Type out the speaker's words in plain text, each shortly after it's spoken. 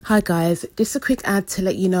Hi guys, just a quick ad to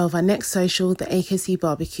let you know of our next social, the AKC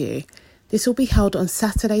Barbecue. This will be held on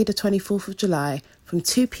Saturday the 24th of July from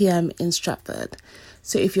 2 p.m. in Stratford.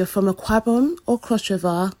 So if you're from Aquabon or Cross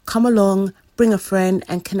River, come along, bring a friend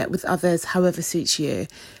and connect with others however suits you.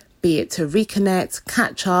 Be it to reconnect,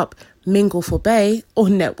 catch up, mingle for bay or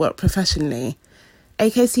network professionally.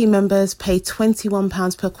 AKC members pay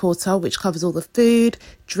 £21 per quarter, which covers all the food,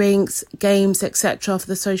 drinks, games, etc. for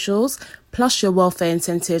the socials, plus your welfare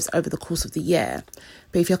incentives over the course of the year.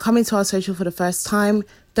 But if you're coming to our social for the first time,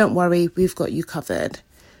 don't worry, we've got you covered.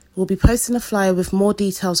 We'll be posting a flyer with more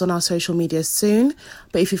details on our social media soon,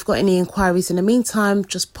 but if you've got any inquiries in the meantime,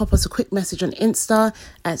 just pop us a quick message on Insta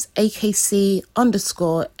at AKC_LDN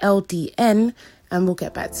and we'll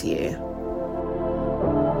get back to you.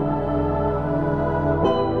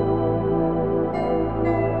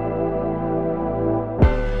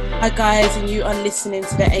 Hi guys, and you are listening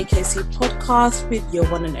to the AKC podcast with your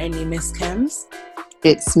one and only Miss Kems.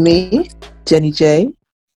 It's me, Jenny J.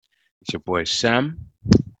 It's your boy Sam.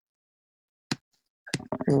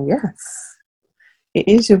 And yes, it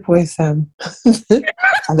is your boy Sam and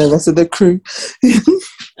the rest of the crew.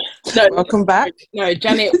 No, welcome back. No,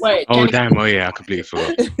 Janet, wait. Oh, Janet. damn. Oh, yeah, I completely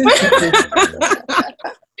forgot.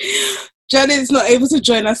 Janet's not able to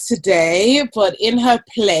join us today, but in her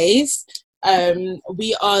place,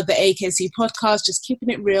 we are the AKC podcast, just keeping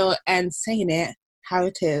it real and saying it how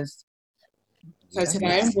it is. So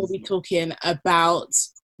today we'll be talking about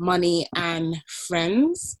money and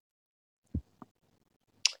friends.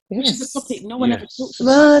 Yes. Which is a topic no one ever talks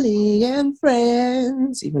about. Money and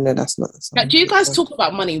friends, even though that's not the song. Like, do you guys talk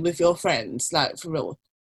about money with your friends, like for real?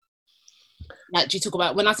 Like, do you talk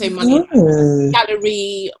about, when I say money,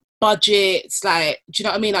 salary, budgets, like, do you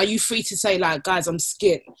know what I mean? Are you free to say, like, guys, I'm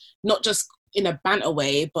skint? Not just in a banter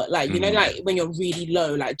way, but like, you know, like when you're really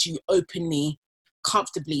low, like, do you openly,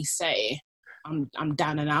 comfortably say, I'm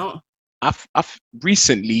down and out? I've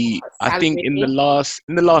recently, I think in the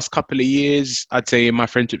last couple of years, I'd say in my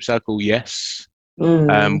friendship circle, yes.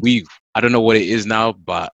 I don't know what it is now,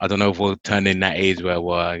 but I don't know if we'll turn in that age where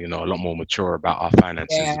we're, you know, a lot more mature about our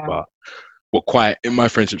finances. But we're quite, in my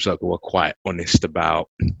friendship circle, we're quite honest about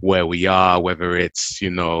where we are, whether it's,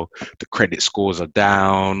 you know, the credit scores are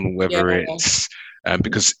down, whether it's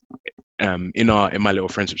because in my little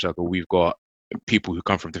friendship circle, we've got people who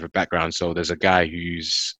come from different backgrounds. So there's a guy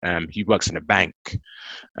who's he works in a bank,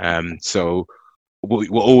 so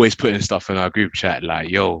we're always putting stuff in our group chat like,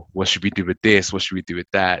 yo, what should we do with this, what should we do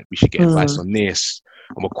with that, we should get advice on this,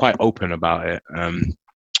 and we're quite open about it.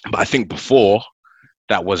 But I think before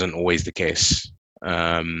that wasn't always the case,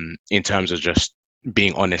 in terms of just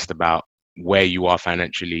being honest about where you are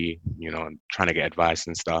financially, you know, trying to get advice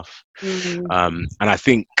and stuff. And I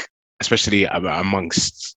think especially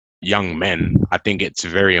amongst young men, I think it's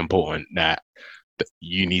very important that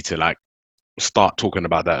you need to like start talking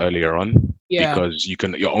about that earlier on, because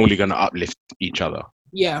you're only going to uplift each other.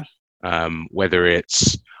 Whether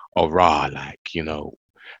it's like, you know,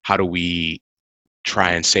 how do we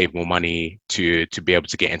try and save more money to be able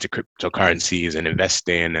to get into cryptocurrencies and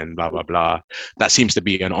investing and blah blah blah. That seems to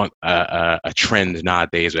be a trend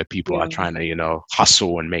nowadays where people are trying to, you know,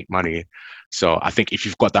 hustle and make money. So I think if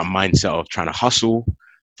you've got that mindset of trying to hustle,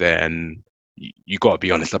 then you got to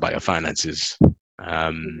be honest about your finances.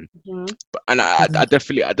 And I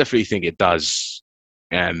definitely think it does,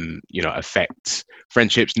 you know, affect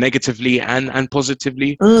friendships negatively and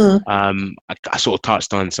positively. I sort of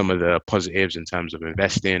touched on some of the positives in terms of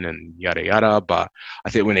investing and yada yada, but I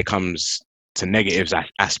think when it comes to negatives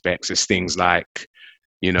aspects, it's things like,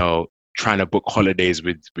 you know, trying to book holidays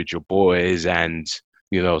with your boys, and,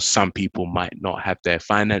 you know, some people might not have their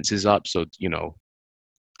finances up, so, you know,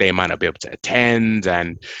 they might not be able to attend,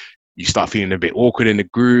 and you start feeling a bit awkward in the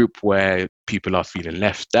group where people are feeling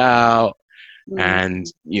left out. And,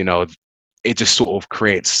 you know, it just sort of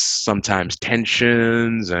creates sometimes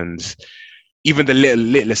tensions, and even the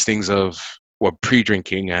littlest things of we're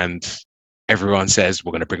pre-drinking and everyone says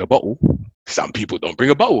we're going to bring a bottle. Some people don't bring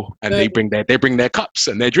a bottle, and they bring their cups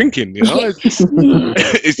and they're drinking, you know.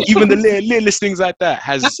 It's even the littlest things like that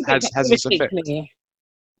has its effect.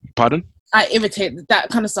 Pardon? That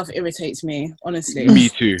kind of stuff irritates me, honestly. Me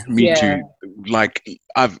too. Like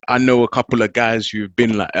I know a couple of guys who've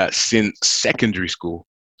been like that since secondary school,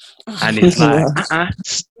 and it's like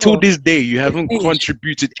till this day you haven't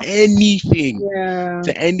contributed anything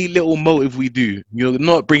to any little motive we do. You're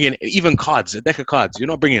not bringing even cards, a deck of cards. You're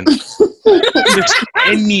not bringing just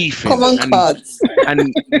anything. Come on, cards.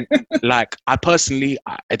 And like, I personally,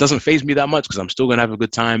 it doesn't faze me that much because I'm still gonna have a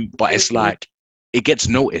good time. But it's like, it gets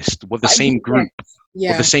noticed. We're the same group.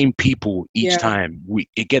 or the same people each time,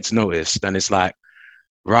 it gets noticed, and it's like,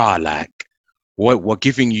 rah, like we're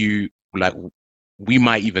giving you, like, we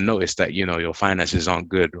might even notice that, you know, your finances aren't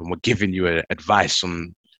good, and we're giving you advice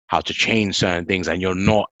on how to change certain things, and you're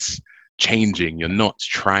not changing, you're not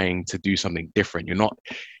trying to do something different, you're not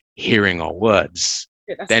hearing our words.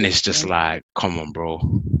 Then it's just like, come on,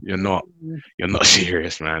 bro, you're not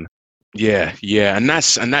serious, man. Yeah, and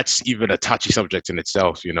that's even a touchy subject in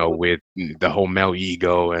itself, you know, with the whole male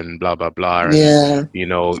ego and blah blah blah, and you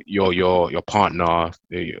know, your partner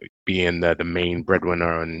being the main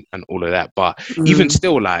breadwinner and all of that. But even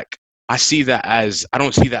still, like, I don't see that as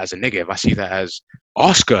a negative. I see that as,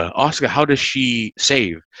 ask her how does she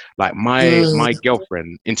save. Like, my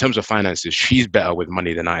girlfriend, in terms of finances, she's better with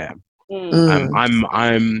money than I am.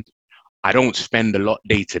 I don't spend a lot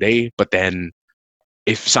day to day, but then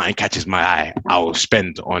if something catches my eye, I'll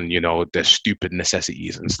spend on, you know, the stupid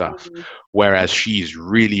necessities and stuff. Whereas she's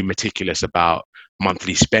really meticulous about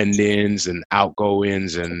monthly spendings and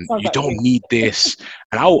outgoings, and you don't need this.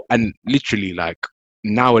 And literally, like,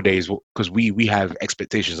 nowadays, because we have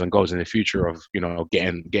expectations and goals in the future of, you know,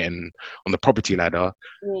 getting on the property ladder.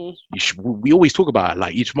 We always talk about it,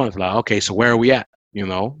 like, each month, like, okay, so where are we at? You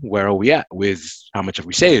know, where are we at with how much have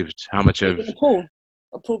we saved? How much of Paul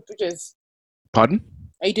Bridges? Pardon?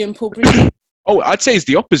 Are you doing Paul Bridges? Oh, I'd say it's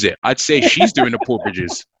the opposite. I'd say she's doing the Paul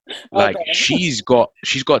Bridges. Like, she's got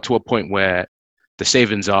to a point where the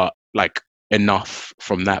savings are, like, enough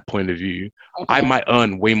from that point of view. I might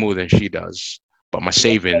earn way more than she does, but my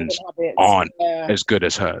savings aren't as good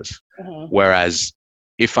as hers. Whereas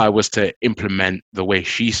if I was to implement the way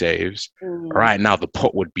she saves, right now the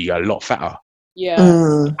pot would be a lot fatter.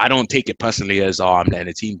 I don't take it personally as, oh, I'm letting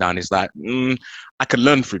the team down. It's like, I can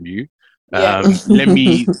learn from you. Let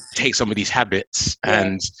me take some of these habits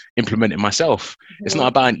and implement it myself. It's not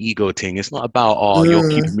about an ego thing. It's not about, oh, you're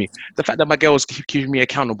keeping me. The fact that my girl's keeping me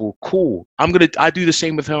accountable, cool. I do the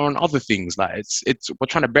same with her on other things. Like, it's we're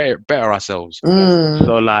trying to better ourselves.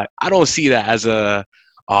 So, like, I don't see that as a,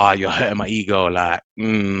 oh, you're hurting my ego. Like,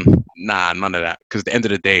 nah, none of that. Because at the end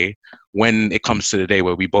of the day, when it comes to the day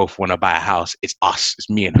where we both want to buy a house, it's us, it's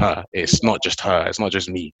me and her. It's not just her, it's not just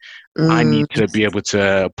me. I need to be able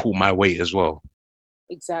to pull my weight as well.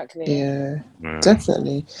 Exactly. Yeah,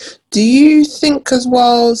 definitely. Do you think as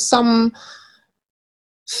well some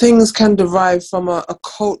things can derive from a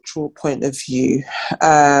cultural point of view?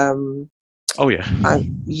 Oh yeah.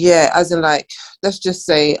 As in, like, let's just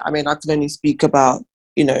say, I mean, I can only speak about,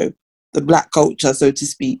 you know, the Black culture, so to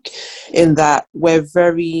speak, in that we're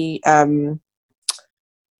very when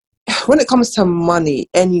it comes to money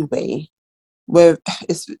anyway,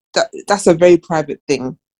 that's a very private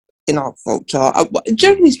thing in our culture.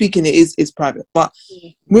 Generally speaking, it is private, but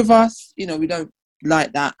with us, you know, we don't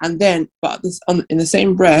like that. And then, but in the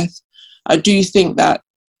same breath, I do think that,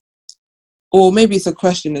 or maybe it's a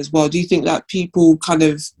question as well, do you think that people kind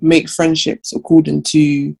of make friendships according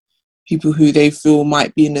to people who they feel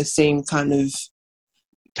might be in the same kind of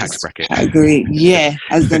tax bracket category,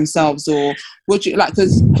 as themselves? Or would you, like,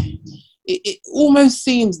 because it almost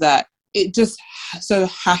seems that it just so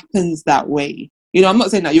happens that way. You know, I'm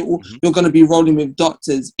not saying that you're going to be rolling with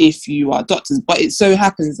doctors if you are doctors, but it so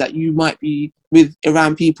happens that you might be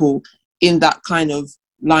around people in that kind of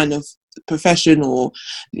line of profession, or,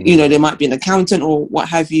 you know, they might be an accountant or what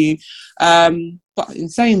have you. But in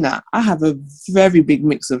saying that, I have a very big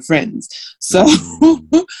mix of friends. So,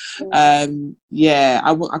 I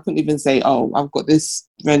couldn't even say, oh, I've got this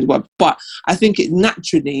friend. But I think it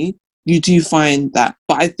naturally, you do find that.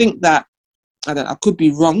 But I think that, I could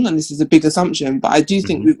be wrong, and this is a big assumption, but I do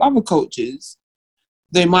think with other cultures,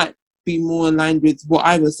 they might be more aligned with what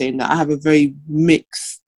I was saying, that I have a very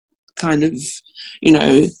mixed kind of, you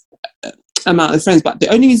know, amount of friends. But the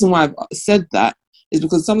only reason why I've said that is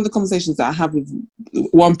because some of the conversations that I have with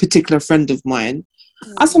one particular friend of mine,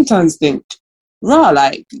 I sometimes think,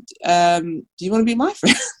 like, do you want to be my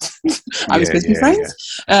friend? Are we supposed to be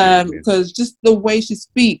friends? Because just the way she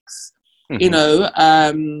speaks, you know,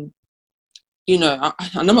 and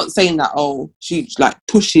I'm not saying that, oh, she, like,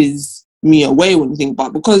 pushes me away or anything,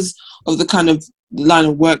 but because of the kind of line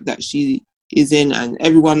of work that she is in, and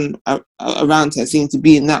everyone around her seems to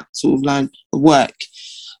be in that sort of line of work,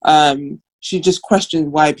 she just questions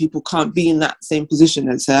why people can't be in that same position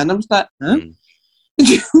as her. And I'm just like, huh?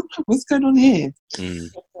 What's going on here?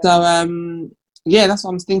 So, that's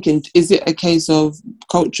what I'm thinking. Is it a case of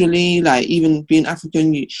culturally, like, even being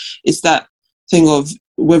African, it's that thing of,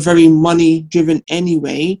 we're very money driven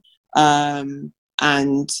anyway,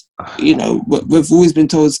 and, you know, we've always been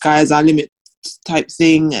told sky is our limit type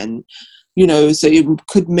thing, and you know, so it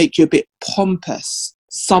could make you a bit pompous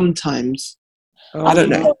sometimes. I don't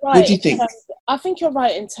know. What do you think? I think you're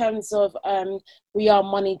right in terms of we are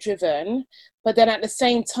money driven, but then at the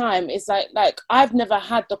same time, it's like I've never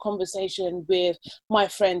had the conversation with my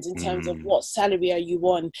friends in terms of what salary are you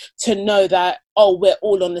on, to know that, oh, we're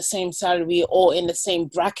all on the same salary or in the same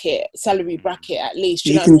salary bracket at least.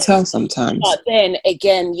 You can tell sometimes. But then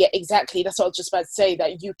again, yeah, exactly. That's what I was just about to say,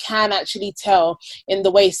 that you can actually tell in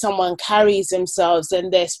the way someone carries themselves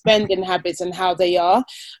and their spending habits and how they are.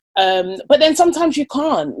 But then sometimes you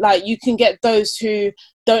can't. Like, you can get those who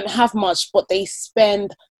don't have much, but they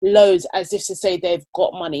spend loads as if to say they've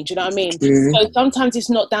got money. Do you know what I mean? So sometimes it's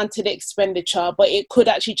not down to the expenditure, but it could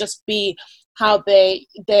actually just be how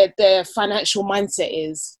their financial mindset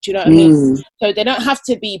is. Do you know what I mean? So they don't have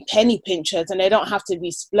to be penny pinchers and they don't have to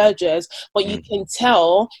be splurgers, but you can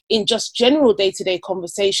tell in just general day-to-day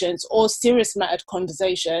conversations or serious mattered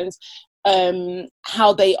conversations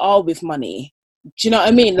how they are with money. Do you know what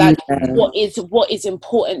I mean? Like, what is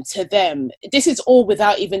important to them? This is all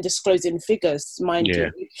without even disclosing figures, mind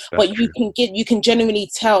you. But you can genuinely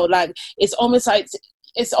tell. Like, it's almost like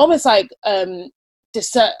I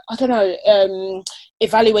don't know,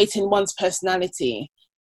 evaluating one's personality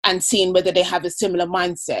and seeing whether they have a similar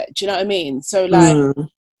mindset. Do you know what I mean? So, like,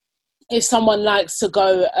 if someone likes to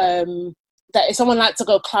go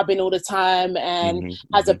clubbing all the time and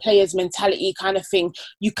has a player's mentality kind of thing,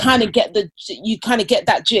 you kind of get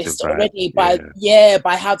that gist already by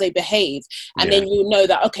how they behave, and then you know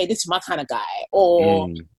that, okay, this is my kind of guy, or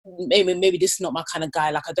maybe this is not my kind of guy.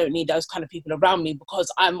 Like, I don't need those kind of people around me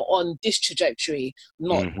because I'm on this trajectory,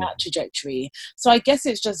 not that trajectory. So I guess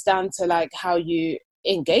it's just down to like how you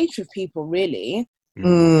engage with people, really.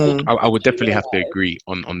 I would definitely have to agree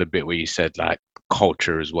on the bit where you said like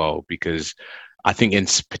culture as well, because I think in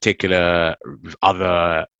particular with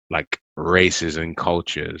other like races and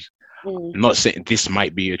cultures, I'm not saying this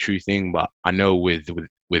might be a true thing, but I know with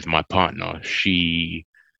my partner, she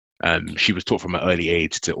was taught from an early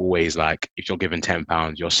age to always, like, if you're given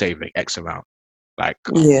 £10, you're saving X amount, like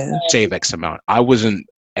save X amount. I wasn't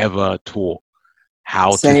ever taught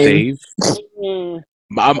how to save.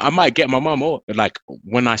 I might get my mum, or like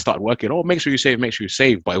when I started working, make sure you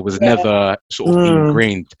save, but it was never sort of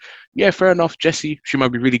ingrained. Yeah, fair enough, Jessie, she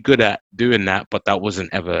might be really good at doing that, but that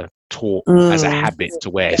wasn't ever taught as a habit to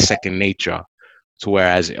where it's second nature, to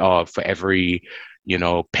whereas for every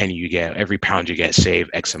penny you get, every pound you get, save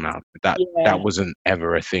X amount. That wasn't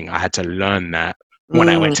ever a thing. I had to learn that when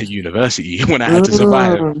I went to university, when I had to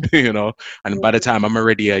survive, and by the time I'm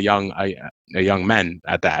already a young man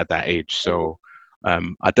at that age. So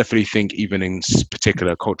I definitely think even in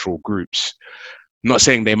particular cultural groups, not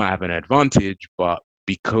saying they might have an advantage, but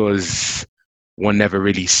because we're never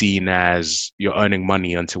really seen as you're earning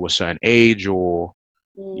money until a certain age, or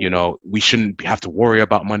we shouldn't have to worry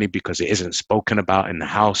about money because it isn't spoken about in the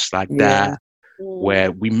house like that,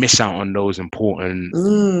 where we miss out on those important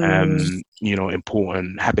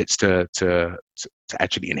important habits to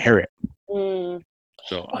actually inherit.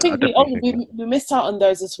 So I think we missed out on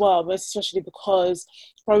those as well, especially because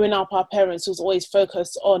growing up, our parents was always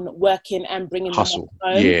focused on working and bringing hustle. The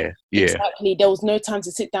money home. Exactly. There was no time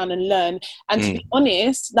to sit down and learn. And to be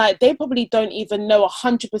honest, like, they probably don't even know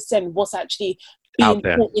 100% what's actually being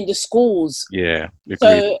taught in the schools. Yeah.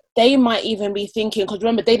 So they might even be thinking, because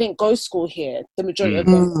remember, they didn't go to school here. The majority of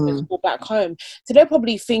them went to school back home. So they're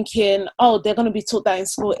probably thinking, oh, they're going to be taught that in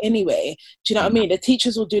school anyway. Do you know what I mean? The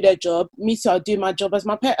teachers will do their job. Me too, I'll do my job as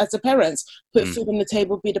a parent, put food on the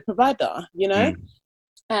table, be the provider,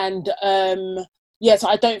 And so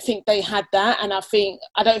I don't think they had that, and I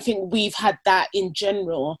don't think we've had that in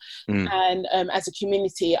general. And as a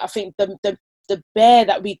community, I think the bare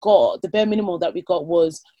minimal that we got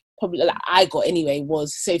was probably, like, I got anyway,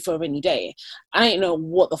 was save for a rainy day. I didn't know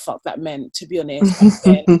what the fuck that meant, to be honest.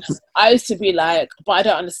 I used to be like, but I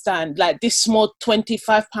don't understand, like, this small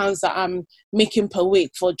 £25 that I'm making per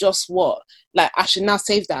week for just what? Like, I should now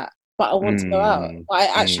save that, but I want to go out, but I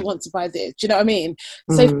actually want to buy this. Do you know what I mean?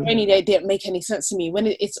 Save for rainy day didn't make any sense to me when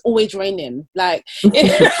it's always raining. Like, I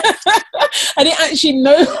didn't actually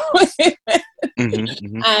know.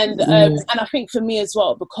 And I think for me as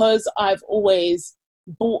well, because I've always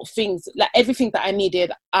bought things, like everything that I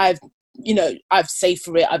needed, I've saved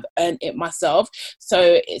for it, I've earned it myself.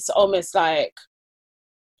 So it's almost like,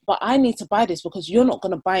 but I need to buy this because you're not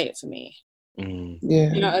going to buy it for me. You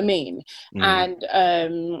know what I mean?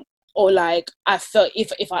 And or like I felt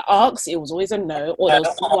if I asked, it was always a no, or there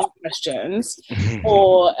was one questions,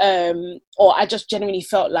 or I just genuinely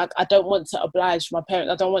felt like I don't want to oblige my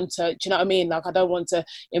parents. I don't want to, do you know what I mean? Like I don't want to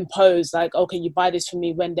impose like, okay, you buy this for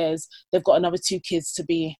me when they've got another 2 kids to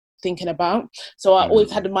be thinking about. So I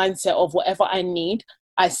always had the mindset of whatever I need,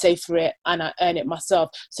 I save for it and I earn it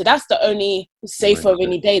myself. So that's the only save for a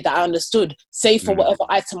rainy day that I understood. Save for whatever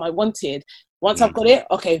item I wanted. Once I've got it,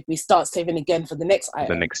 okay, we start saving again for the next item.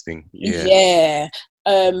 The next thing, yeah.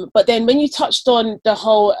 But then when you touched on the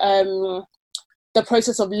whole the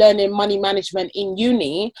process of learning money management in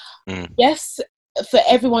uni, yes, for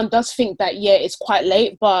everyone does think that it's quite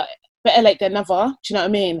late, but better late than never. Do you know what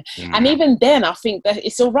I mean? And even then, I think that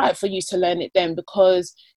it's all right for you to learn it then,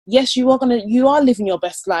 because yes, you are living your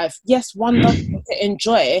best life. Yes, one does want to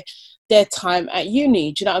enjoy their time at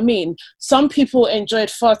uni. Do you know what I mean? Some people enjoyed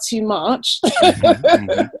far too much,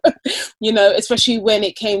 you know, especially when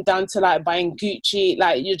it came down to like buying Gucci,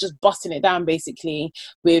 like you're just busting it down basically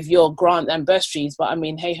with your grant and bursaries. But I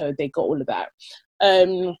mean, hey ho, they got all of that.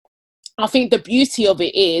 I think the beauty of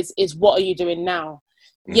it is what are you doing now?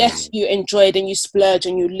 Yes, you enjoyed and you splurged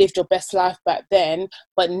and you lived your best life back then,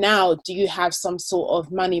 but now do you have some sort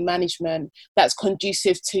of money management that's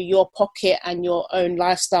conducive to your pocket and your own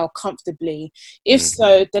lifestyle comfortably? If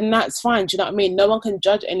so, then that's fine. Do you know what I mean? No one can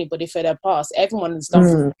judge anybody for their past. Everyone has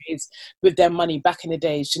done things with their money back in the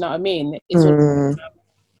days. Do you know what I mean? It's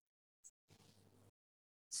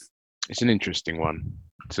an interesting one.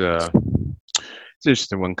 It's an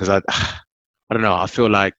interesting one because I don't know. I feel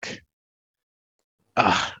like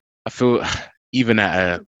even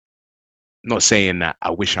at not saying that I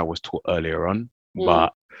wish I was taught earlier on,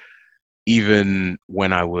 but even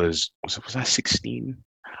when I was I 16?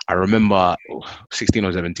 I remember 16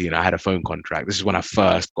 or 17, I had a phone contract. This is when I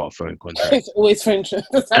first got a phone contract. It's always friendship.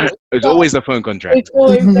 It's always a phone contract. It's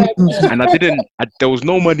always and there was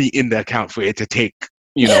no money in the account for it to take,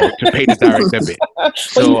 you know, to pay the direct debit.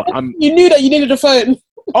 So you knew that you needed a phone.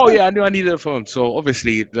 Oh yeah, I knew I needed a phone. So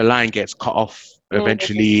obviously the line gets cut off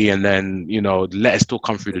eventually, and then, you know, the letters still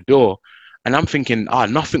come through the door. And I'm thinking,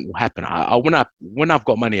 nothing will happen. When I've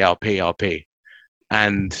got money, I'll pay.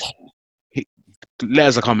 And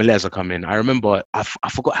letters are coming. I remember, I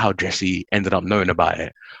forgot how Jessie ended up knowing about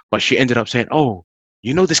it, but she ended up saying, "Oh,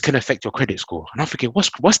 you know, this can affect your credit score." And I'm thinking, what's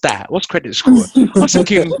that? What's credit score? I was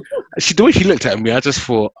thinking, the way she looked at me, I just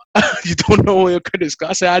thought, you don't know your credit score?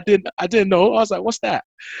 I said, I didn't know. I was like, what's that?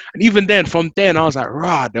 And even then, from then, I was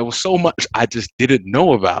like, there was so much I just didn't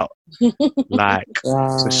know about. Like,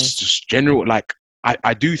 just general, like,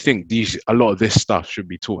 I do think a lot of this stuff should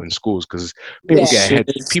be taught in schools, because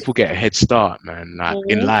people get a head start, man, like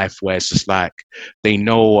in life, where it's just like they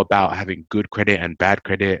know about having good credit and bad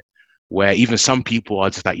credit, where even some people are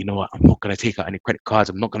just like, you know what, I'm not going to take out any credit cards,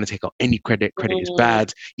 I'm not going to take out any credit is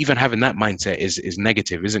bad. Even having that mindset is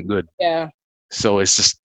negative, isn't good. So it's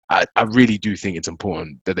just, I really do think it's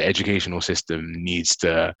important that the educational system needs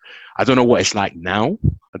to, I don't know what it's like now.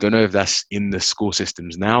 I don't know if that's in the school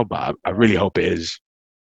systems now, but I really hope it is.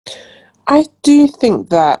 I do think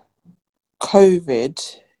that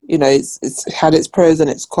COVID, you know, it's had its pros and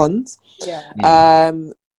its cons.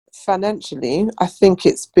 Financially, I think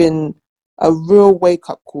it's been a real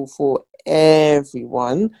wake-up call for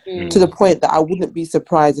everyone, to the point that I wouldn't be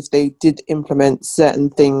surprised if they did implement certain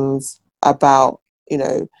things about, you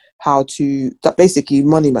know, how to, that basically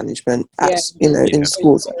money management in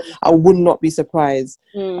schools. I would not be surprised,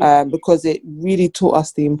 because it really taught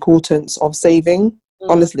us the importance of saving.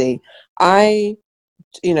 Honestly, I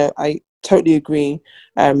totally agree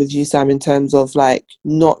with you, Sam, in terms of like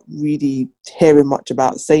not really hearing much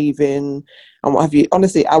about saving and what have you.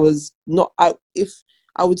 Honestly, I would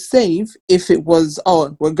save if it was,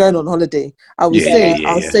 we're going on holiday. I would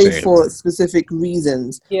I'll save for specific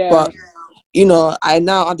reasons. But you know, I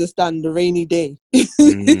now understand the rainy day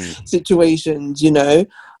situations, you know,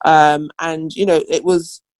 and you know, it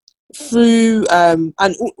was through and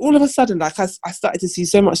all of a sudden, like I started to see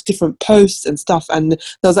so much different posts and stuff, and there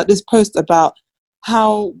was like this post about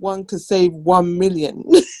how one could save 1 million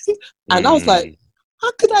and I was like,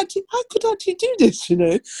 how could I actually do this, you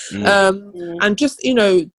know? And just, you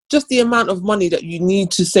know, just the amount of money that you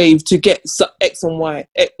need to save to get X and Y,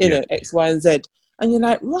 you know, X, Y, and Z. And you're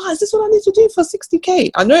like, right, is this what I need to do for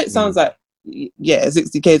 60k? I know it sounds like,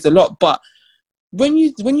 60k is a lot, but when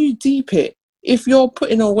you deep it, if you're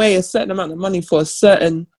putting away a certain amount of money for a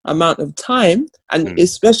certain amount of time, and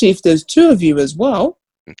especially if there's 2 of you as well,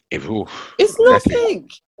 it's nothing.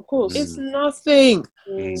 Of course, it's nothing.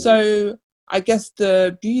 So I guess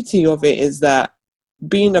the beauty of it is that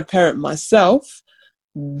being a parent myself,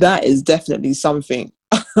 that is definitely something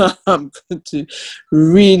I'm going to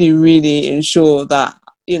really, really ensure that,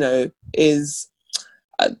 is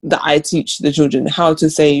that I teach the children how to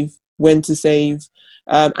save, when to save,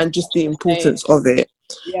 and just the importance of it,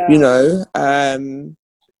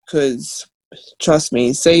 because trust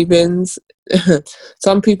me, savings,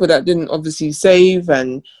 some people that didn't obviously save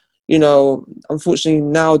and, unfortunately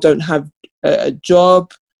now don't have a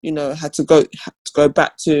job, had to go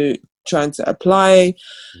back to trying to apply,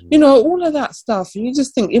 all of that stuff. And you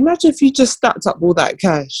just think, imagine if you just stacked up all that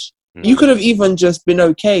cash. You could have even just been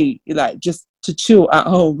okay, like just to chill at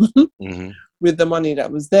home with the money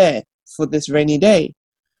that was there for this rainy day.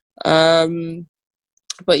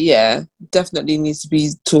 But yeah, definitely needs to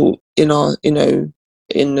be taught in our, in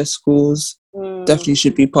the schools. Definitely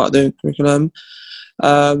should be part of the curriculum.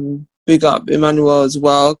 Big up Emmanuel as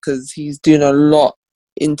well, because he's doing a lot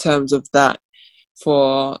in terms of that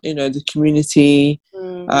for, the community,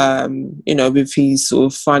 with his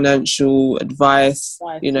sort of financial advice,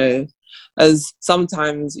 as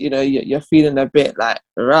sometimes, you're feeling a bit like,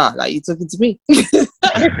 rah, like you're talking to me.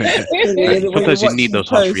 Sometimes you need those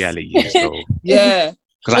harsh realities, though. Yeah.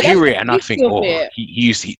 Because I hear it and I think,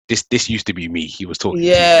 this used to be me. He was talking to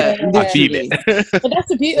me. I feel it. But that's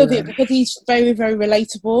the beauty of it, because he's very, very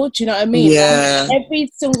relatable. Do you know what I mean? Yeah. Like,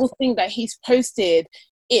 every single thing that he's posted,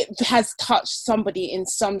 it has touched somebody in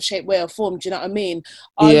some shape, way, or form. Do you know what I mean?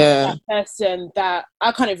 I'm that person that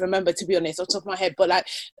I can't even remember, to be honest, off the top of my head. But like,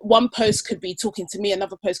 one post could be talking to me,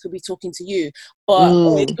 another post could be talking to you, but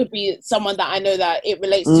or it could be someone that I know that it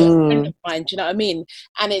relates to a friend of mine. Do you know what I mean?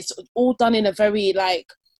 And it's all done in a very like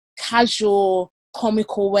casual,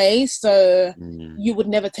 comical way, so you would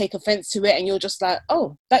never take offense to it, and you're just like,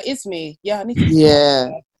 oh, that is me. Yeah, I need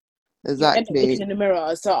to. Exactly. You end up looking in the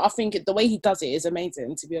mirror. So I think the way he does it is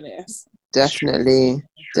amazing, to be honest. Definitely.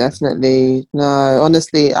 No,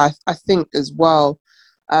 honestly, I think as well,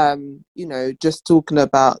 just talking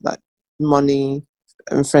about like money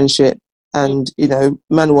and friendship and,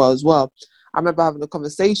 Manuel as well. I remember having a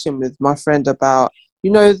conversation with my friend about,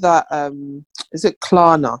 that, is it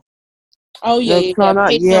Klarna? Oh, yeah, Klarna?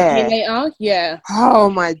 Pay later. Yeah. Oh,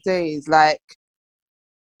 my days. Like,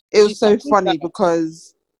 it was so funny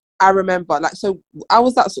because I remember, like, so I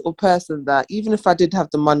was that sort of person that even if I did have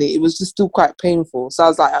the money, it was just still quite painful. So I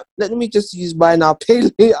was like, let me just use buy now, pay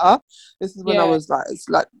later. This is when I was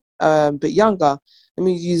like, a bit younger. Let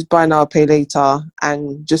me use buy now, pay later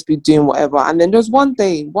and just be doing whatever. And then there was one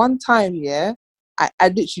time, I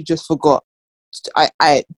literally just forgot.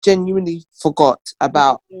 I genuinely forgot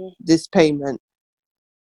about this payment.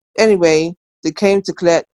 Anyway, they came to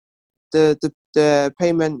collect the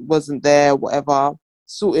payment, wasn't there, whatever,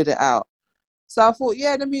 sorted it out. So I thought,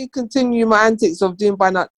 let me continue my antics of doing buy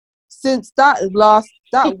now. Since that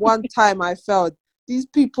one time I failed, these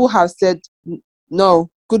people have said no,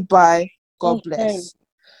 goodbye, God bless.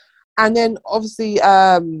 And then obviously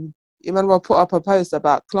Emmanuel put up a post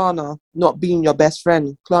about Klarna not being your best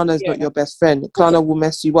friend. Klarna is not your best friend. Klarna will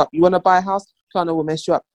mess you up. You want to buy a house? Klarna will mess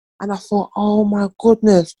you up. And I thought, oh my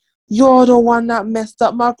goodness, you're the one that messed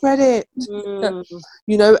up my credit. And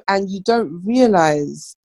you don't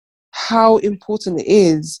realize how important it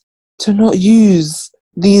is to not use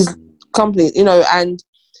these companies, and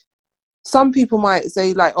some people might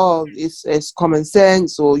say like, oh, it's common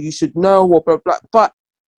sense, or you should know, or blah blah, but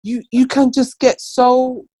you can just get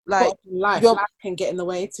so like life can get in the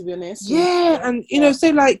way, to be honest. And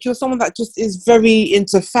say like you're someone that just is very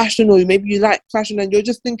into fashion, or maybe you like fashion and you're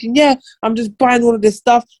just thinking, I'm just buying all of this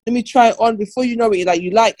stuff, let me try it on. Before you know it,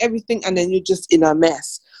 you like everything, and then you're just in a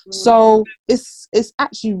mess. So it's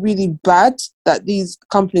actually really bad that these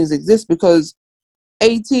companies exist, because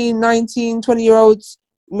 18, 19, 20-year-olds,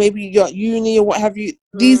 maybe you're at uni or what have you,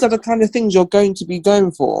 these are the kind of things you're going to be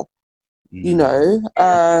going for,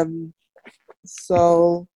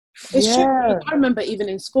 so it's true. I remember even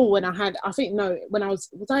in school when I was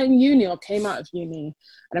I in uni or came out of uni,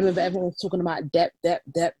 and I remember everyone was talking about debt,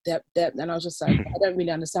 and I was just like, I don't really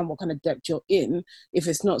understand what kind of debt you're in if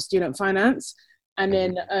it's not student finance. And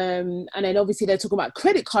then obviously they're talking about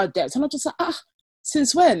credit card debts, and I'm just like,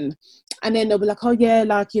 since when? And then they'll be like, oh yeah,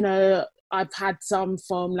 like, I've had some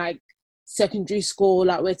from like secondary school,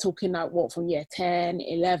 like we're talking like what, from year 10,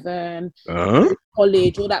 11,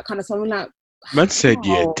 college, all that kind of stuff. I'm like, man said,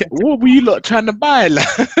 what were you lot trying to buy?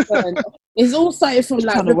 It's all started from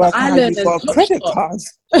like River Island and Topshop.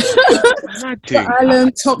 River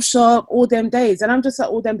Island, Topshop, all them days, and I'm just like,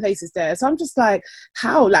 all them places there. So I'm just like,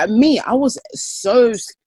 how? Like me, I was so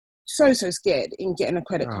scared in getting a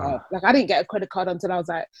credit card. Like I didn't get a credit card until I was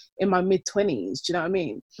like in my mid-20s. Do you know what I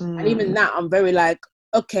mean? And even that, I'm very like,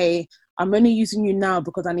 okay, I'm only using you now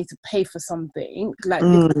because I need to pay for something, like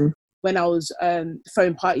when I was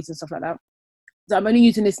throwing parties and stuff like that. So I'm only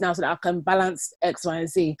using this now so that I can balance X, Y, and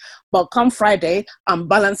Z. But come Friday, I'm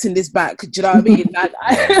balancing this back. Do you know what I mean? Like,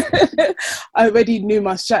 I already knew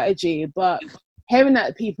my strategy. But hearing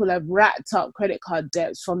that people have racked up credit card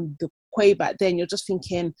debts from the way back then, you're just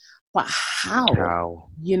thinking, but how?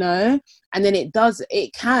 You know? And then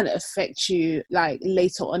it can affect you like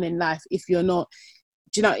later on in life if you're not,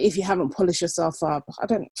 if you haven't polished yourself up. I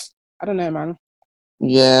don't know, man.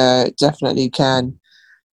 Yeah, it definitely can.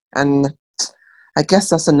 And I guess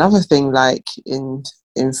that's another thing, like in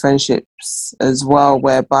friendships as well,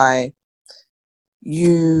 whereby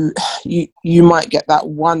you might get that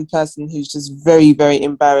one person who's just very, very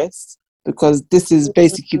embarrassed because this is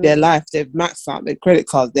basically their life. They've maxed out their credit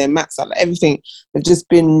cards, they're maxed out everything. They've just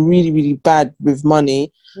been really, really bad with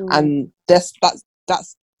money, and that's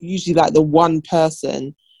usually like the one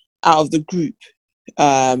person out of the group.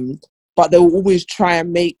 But they'll always try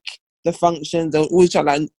and make the functions. They'll always try,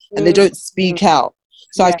 like, and they don't speak out.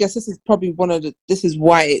 So I guess this is probably this is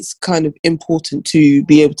why it's kind of important to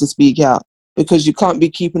be able to speak out, because you can't be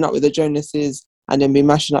keeping up with the Jonases and then be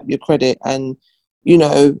mashing up your credit, and you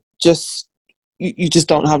just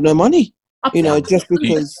don't have no money. Just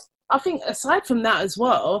because. I think aside from that as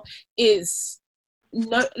well is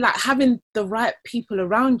like having the right people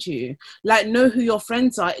around you, like know who your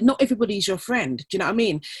friends are. Not everybody's your friend. Do you know what I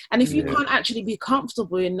mean? And if you can't actually be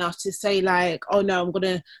comfortable enough to say like, oh no, I'm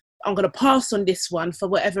gonna pass on this one for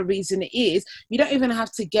whatever reason it is, you don't even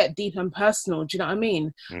have to get deep and personal. Do you know what I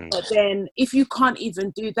mean? But then if you can't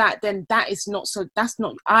even do that, then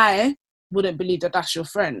I wouldn't believe that that's your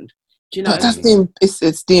friend. Do you know? But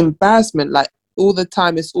it's the embarrassment. Like all the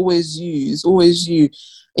time, it's always you. It's always you.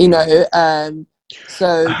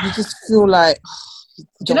 So you just feel like.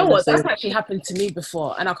 Do you know what? That's actually happened to me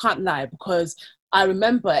before, and I can't lie, because I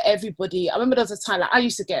remember there was a time like I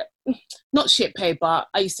used to get not shit pay, but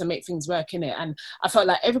I used to make things work in it, and I felt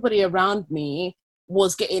like everybody around me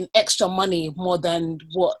was getting extra money more than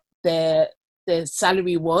what their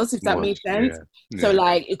salary was, if that made sense. So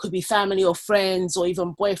like it could be family or friends or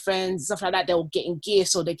even boyfriends, stuff like that. They were getting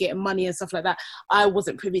gifts or they're getting money and stuff like that. I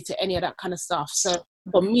wasn't privy to any of that kind of stuff. So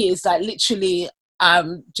for me, it's like literally, do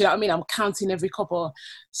you know what I mean? I'm counting every copper.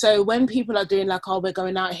 So when people are doing like, oh, we're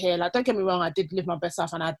going out here, like, don't get me wrong, I did live my best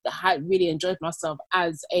life and I really enjoyed myself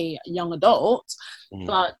as a young adult.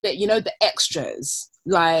 But the extras,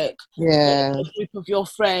 like a group of your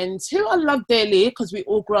friends who I love dearly because we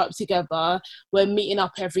all grew up together, we're meeting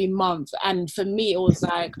up every month. And for me, it was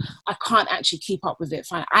like, I can't actually keep up with it.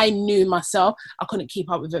 I knew myself, I couldn't keep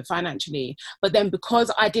up with it financially. But then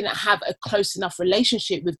because I didn't have a close enough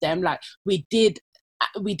relationship with them, like we did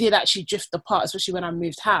actually drift apart, especially when I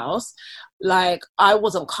moved house. Like I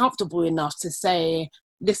wasn't comfortable enough to say,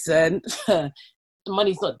 listen, the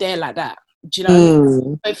money's not there like that. Do you know what I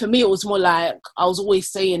mean? But for me, it was more like I was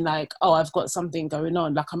always saying like, oh, I've got something going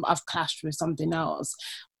on, like I've clashed with something else.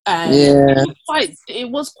 And it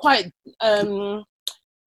was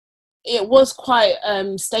quite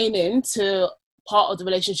staining to part of the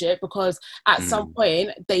relationship, because at some point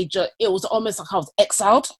it was almost like I was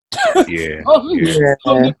exiled from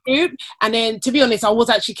the group. And then to be honest, I was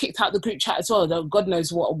actually kicked out of the group chat as well, though God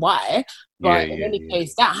knows why. But in any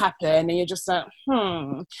case, that happened, and you're just like,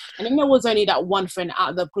 And then there was only that one friend out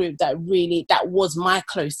of the group that was my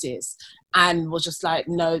closest, and was just like,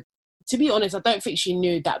 no. To be honest, I don't think she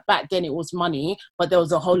knew that back then it was money, but there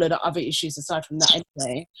was a whole lot of other issues aside from that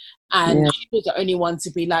anyway. And she was the only one to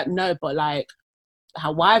be like, no, but like,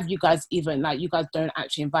 why have you guys even, like, you guys don't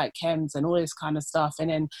actually invite chems and all this kind of stuff. And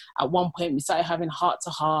then at one point we started having heart to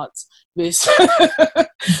heart with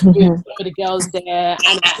with the girls there,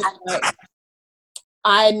 and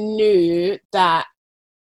I knew that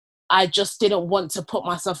I just didn't want to put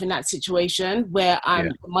myself in that situation where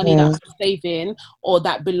money that I'm saving or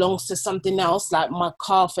that belongs to something else, like my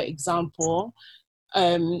car, for example,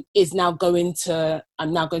 I'm now going to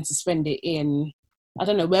spend it in, I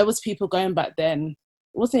don't know, where was people going back then?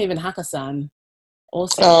 It wasn't even Hakkasan.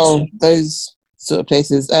 Also, those sort of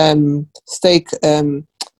places. Steak.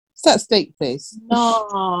 Is that steak place?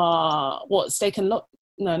 No, what, Steak and Lot?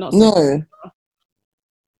 No, not Steak. No.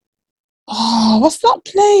 Oh, what's that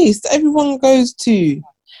place that everyone goes to? Do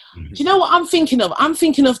you know what I'm thinking of? I'm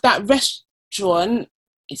thinking of that restaurant.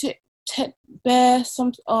 Is it Ted Bear?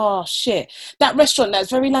 Oh shit! That restaurant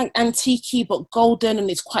that's very like antique but golden, and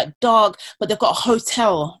it's quite dark, but they've got a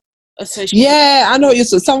hotel associated. Yeah, I know what you're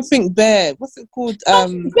saying. Something Bear. What's it called?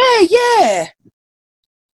 Bear. Yeah.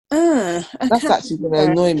 That's actually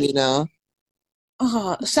gonna annoy me now.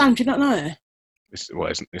 Oh, Sam, do you not know?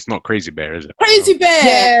 It's not Crazy Bear, is it? Crazy Bear.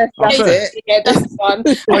 Yeah, that's Okay. it. Yeah, that's the one.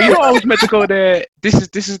 Oh, you know I was meant to go there. This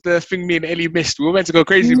is the thing me and Ellie missed. We were meant to go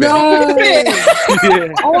Crazy Bear. No.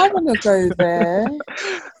 Yeah. Oh, I want to go there.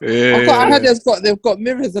 I heard they've got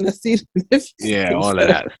mirrors and a ceiling. Yeah, all of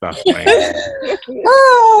that stuff, man.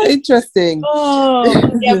 Oh, interesting.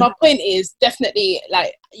 Oh, yeah. My point is definitely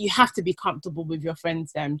like you have to be comfortable with your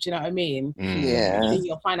friends. Do you know what I mean? Yeah. In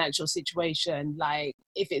your financial situation, like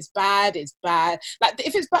if it's bad, it's bad. Like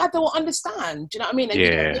if it's bad, they will understand. Do you know what I mean? And you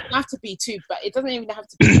don't even have to be too, but it doesn't even have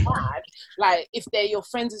to be bad. Like if they're your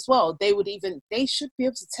friends as well, they should be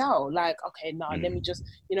able to tell. Like, okay, no, let me just,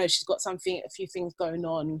 she's got a few things going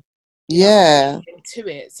on. Yeah. To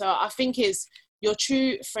it. So I think it's your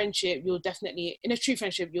true friendship. In a true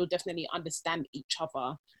friendship, you'll definitely understand each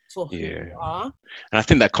other for who you are. And I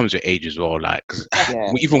think that comes with age as well. Like,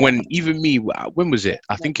 even me, when was it?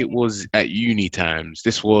 I think it was at uni times.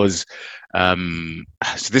 This was, so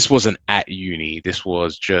this wasn't at uni. This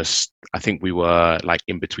was just, I think we were like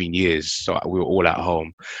in between years. So we were all at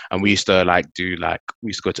home and we used to we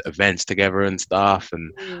used to go to events together and stuff.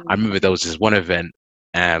 And I remember there was this one event.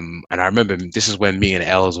 And I remember this is when me and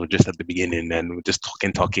Els were just at the beginning and we were just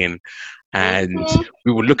talking. And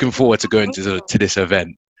we were looking forward to going to this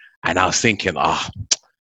event. And I was thinking,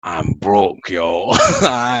 I'm broke, yo.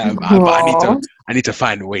 I need to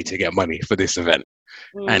find a way to get money for this event.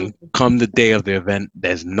 And come the day of the event,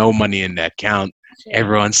 there's no money in the account.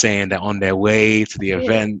 Everyone's saying they're on their way to the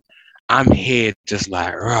event. I'm here just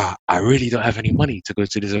like, I really don't have any money to go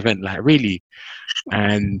to this event. Like, really?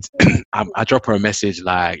 And I drop her a message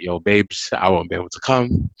like, yo, babes, I won't be able to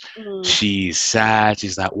come. She's sad.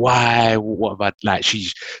 She's like, why? What about, like,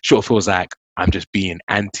 she sort of feels like I'm just being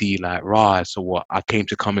anti, like, so what? I came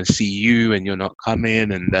to come and see you and you're not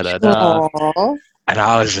coming and da-da-da. And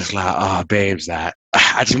I was just like, babes, that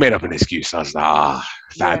I just made up an excuse. I was like,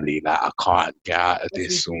 family, like, I can't get out of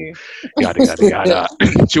this, or yada, yada, yada.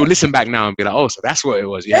 She'll listen back now and be like, oh, so that's what it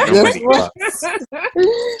was. Yeah, no money. But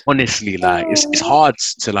honestly, like, it's hard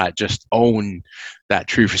to, like, just own that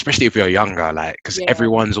truth, especially if you're younger, like, because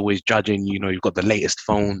everyone's always judging, you've got the latest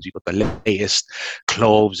phones, you've got the latest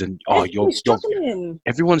clothes, and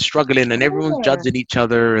everyone's struggling and everyone's judging each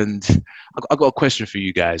other. And I got a question for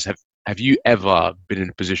you guys. Have you ever been in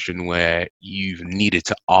a position where you've needed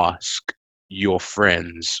to ask your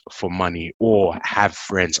friends for money or have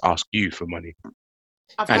friends ask you for money?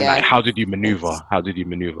 And like, how did you maneuver?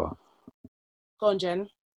 Go on, Jen.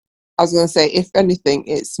 I was going to say, if anything,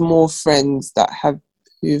 it's more friends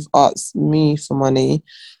who've asked me for money.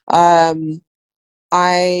 I'm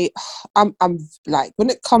like, when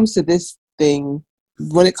it comes to this thing,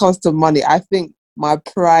 when it comes to money, I think my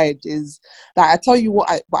pride is like, I tell you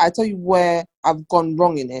where I've gone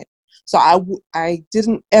wrong in it. So I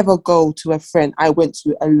didn't ever go to a friend. I went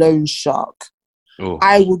to a loan shark.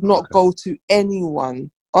 I would not go to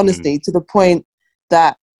anyone, honestly, to the point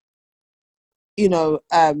that,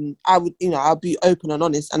 I would, I'll be open and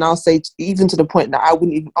honest, and I'll say, even to the point that I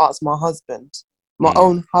wouldn't even ask my husband, my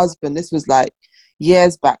own husband. This was like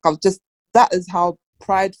years back. That is how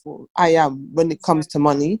prideful I am when it comes to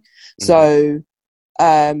money. So,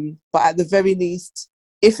 but at the very least,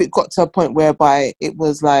 if it got to a point whereby it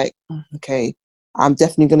was like, okay, I'm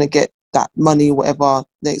definitely going to get that money, whatever,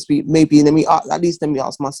 next week, maybe let me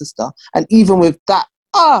ask my sister. And even with that,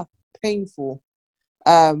 painful.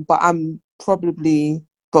 But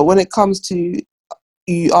when it comes to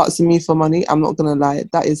you asking me for money, I'm not going to lie,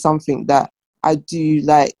 that is something that I do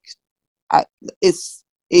like. It's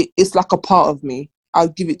like a part of me. I'll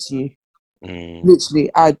give it to you.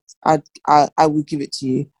 Literally, I will give it to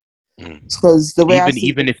you. Because the way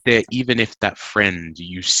even if that friend,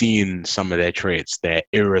 you've seen some of their traits, they're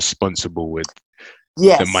irresponsible with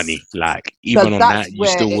the money. Like, even on that, you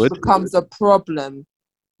still would. It becomes a problem.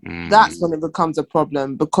 That's when it becomes a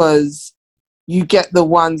problem, because you get the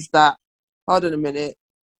ones that, hold on a minute,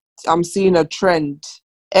 I'm seeing a trend.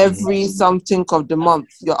 Every something of the month,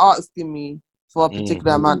 you're asking me for a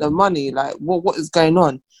particular amount of money. Like, what is going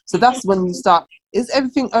on? So that's when you start, is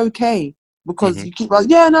everything okay? Because you keep like,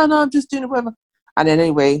 no, I'm just doing it, whatever. And then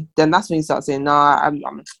anyway, then that's when you start saying, I'm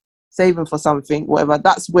saving for something, whatever.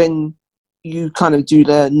 That's when you kind of do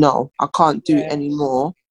no, I can't do it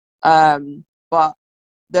anymore. But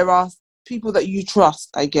there are people that you trust,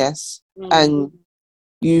 I guess, and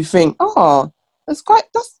you think, how comes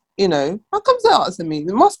that asking me?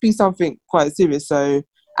 There must be something quite serious. So,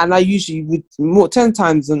 and I usually would 10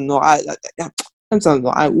 times than not, I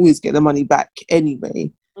always get the money back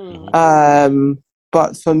anyway.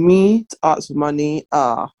 But for me to ask for money,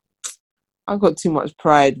 I've got too much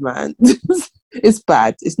pride, man. it's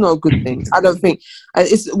bad. It's not a good thing. I don't think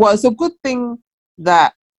it's a good thing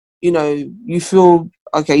that, you know, you feel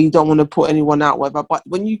okay, you don't want to put anyone out, whatever. But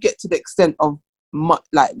when you get to the extent of my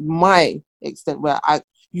extent where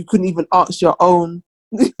you couldn't even ask your own,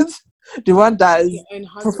 the one that is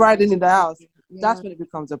providing in the house, that's when it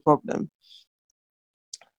becomes a problem.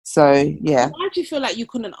 So yeah. Why do you feel like you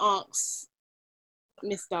couldn't ask,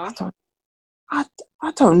 Mister? I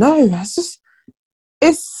don't know.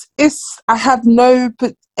 It's just I have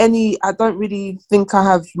I don't really think I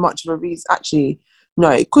have much of a reason. Actually, no,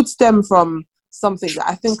 it could stem from something that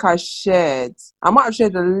I think I shared. I might have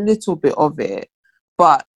shared a little bit of it,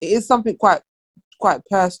 but it is something quite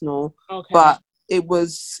personal. Okay. But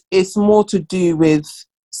it's more to do with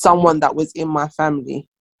someone that was in my family,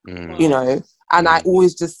 you know, and I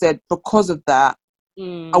always just said, because of that,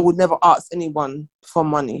 I would never ask anyone for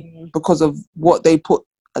money because of what they put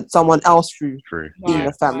someone else through in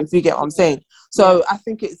the family, if you get what I'm saying. So I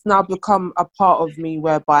think it's now become a part of me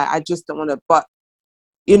whereby I just don't want to, but,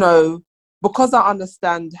 you know, because I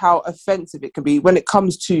understand how offensive it can be when it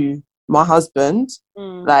comes to my husband,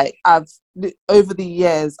 like over the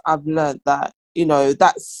years, I've learned that, you know,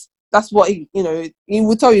 that's what he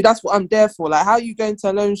will tell you, that's what I'm there for. Like, how are you going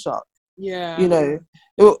to a loan shark? Yeah. You know,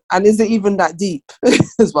 and is it even that deep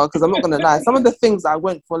as well? Because I'm not going to lie, some of the things I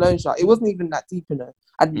went for loan shark, it wasn't even that deep, you know.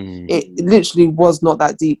 It literally was not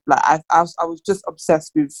that deep. Like I was just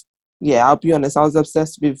obsessed with, I'll be honest, I was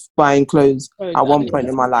obsessed with buying clothes at one point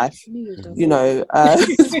in my life. You know,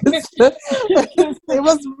 it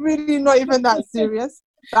was really not even that serious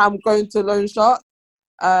that I'm going to loan shark.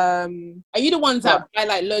 Are you the ones that buy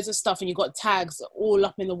like loads of stuff and you got tags all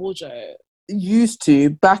up in the wardrobe? Used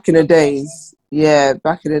to, back in the days. Yeah,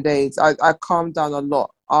 back in the days. I calmed down a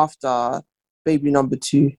lot after baby number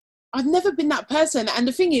 2. I've never been that person, and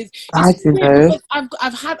the thing is, I don't know.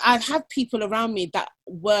 I've had people around me that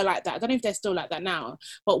were like that. I don't know if they're still like that now,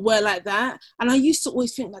 but were like that. And I used to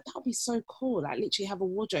always think like that would be so cool. Like literally have a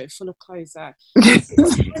wardrobe full of clothes that tags in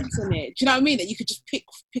it. Do you know what I mean? That you could just pick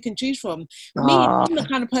and choose from. Me, I'm the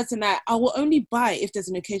kind of person that I will only buy if there's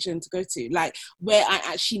an occasion to go to, like where I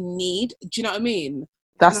actually need. Do you know what I mean?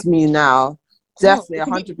 That's me now. Definitely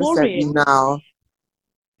 100% me now.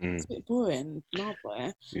 It's a bit boring, no,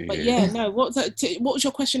 boy. But yeah, no. What was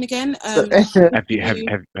your question again? Have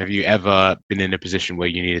you ever been in a position where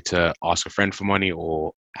you needed to ask a friend for money,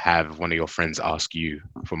 or have one of your friends ask you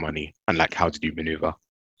for money, and like how did you maneuver?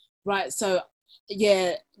 Right. So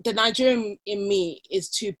yeah, the Nigerian in me is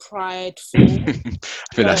too prideful.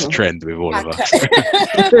 I feel that's a trend with all of us.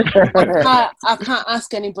 I can't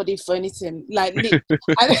ask anybody for anything. Like, and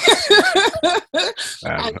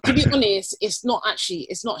to be honest, it's not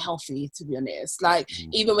healthy, to be honest. Like,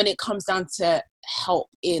 even when it comes down to help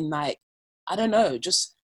in, like, I don't know,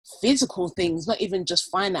 just physical things, not even just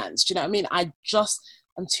finance. Do you know what I mean? I'm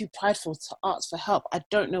too prideful to ask for help. I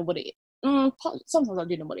don't know what it is. Sometimes I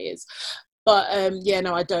do know what it is. But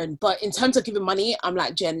no, I don't. But in terms of giving money, I'm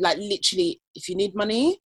like Jen, like literally, if you need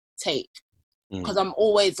money, take. Because I'm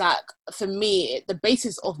always like, for me, the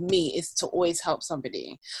basis of me is to always help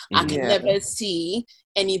somebody. I can never see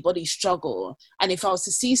anybody struggle. And if I was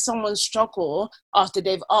to see someone struggle after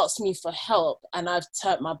they've asked me for help and I've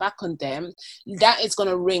turned my back on them, that is going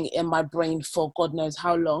to ring in my brain for God knows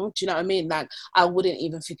how long. Do you know what I mean? Like, I wouldn't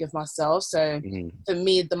even forgive myself. So for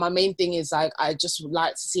me, my main thing is like, I just would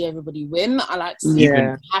like to see everybody win. I like to see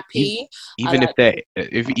them happy. Even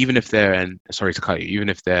if they're sorry to cut you, even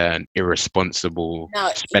if they're an irresponsible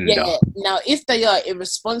spender. Now, if they are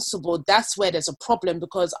irresponsible, that's where there's a problem,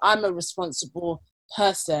 because I'm a responsible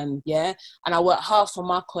person, and I work hard for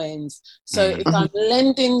my coins. So if I'm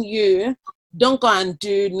lending you, don't go and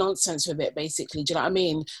do nonsense with it, basically. Do you know what I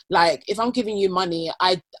mean? Like, if I'm giving you money,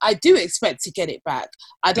 I do expect to get it back.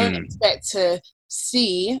 I don't expect to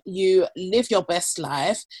see you live your best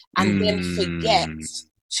life and then forget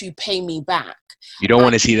to pay me back. You don't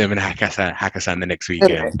want to see them in Hakkasan the next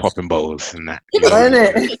weekend, popping bowls and that. You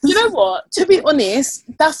know what? To be honest,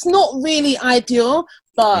 that's not really ideal,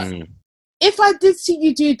 but if I did see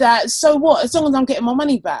you do that, so what? As long as I'm getting my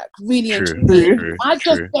money back, really and truly. I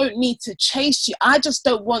just don't need to chase you. I just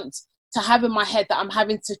don't want to have in my head that I'm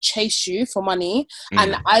having to chase you for money,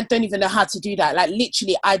 and I don't even know how to do that. Like,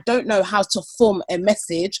 literally, I don't know how to form a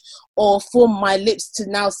message or form my lips to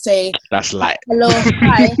now say, that's light. Hello,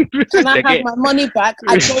 hi, can I have my money back?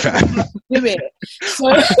 I don't know how to do it.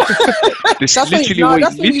 So this is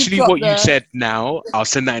literally what you said now. I'll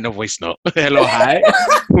send that in a voice note. Hello, hi.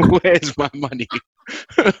 Where's my money?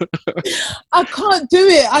 I can't do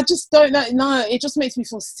it. I just don't know. No, it just makes me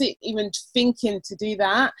feel sick even thinking to do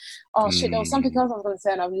that. Oh shit, there was something else I was going to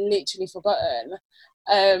say and I've literally forgotten.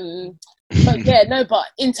 But yeah, no, but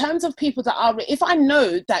in terms of people that are, if I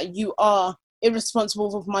know that you are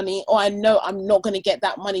irresponsible with money, or I know I'm not going to get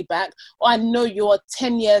that money back, or I know you're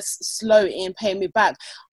 10 years slow in paying me back,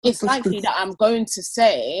 it's likely that I'm going to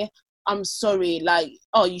say, I'm sorry, like,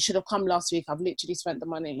 oh, you should have come last week. I've literally spent the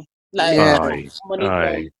money. Like, money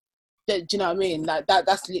gone. Do you know what I mean? Like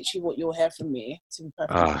that's literally what you'll hear from me, to be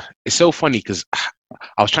perfect. It's so funny because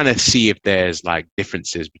I was trying to see if there's like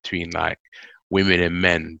differences between like women and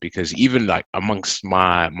men, because even like amongst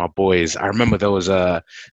my boys, I remember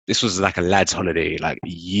this was like a lads holiday like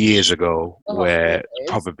years ago, where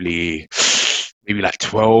probably maybe like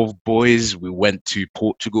 12 boys, we went to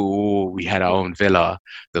Portugal. We had our own villa.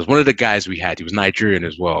 There was one of the guys we had, he was Nigerian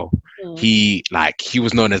as well. He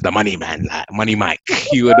was known as the money man, like Money Mike.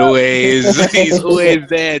 He's always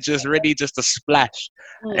there, just ready just to splash.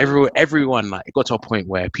 Everyone, like, it got to a point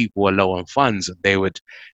where people were low on funds. They would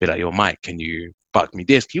be like, yo, Mike, can you buck me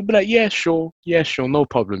this? He'd be like, yeah, sure, no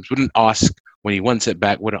problems. Wouldn't ask when he wants it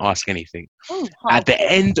back, wouldn't ask anything. At the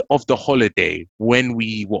end of the holiday, when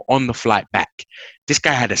we were on the flight back, this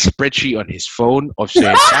guy had a spreadsheet on his phone of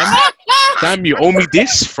saying, Sam, you owe me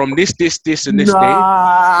this from this, and this day.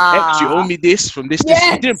 X, you owe me this from this.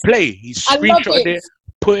 He didn't play. He screenshotted it,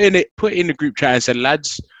 put it in the group chat and said,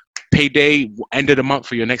 lads, payday, end of the month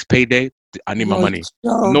for your next payday. I need my money.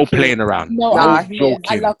 Joking. No playing around. No joking.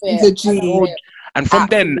 I love it. He's a G. And from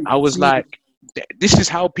then, I was like, this is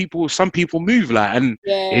how some people move, like, and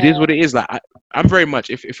it is what it is. Like, I'm very much,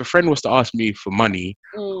 if a friend was to ask me for money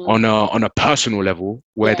on a personal level,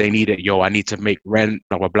 where they need it, yo, I need to make rent,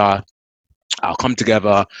 blah blah blah, I'll come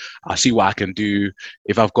together, I'll see what I can do.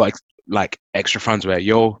 If I've got like extra funds, where,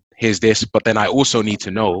 yo, here's this, but then I also need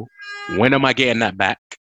to know, when am I getting that back?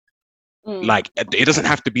 Like, it doesn't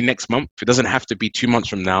have to be next month, it doesn't have to be 2 months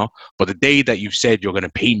from now, but the day that you've said you're going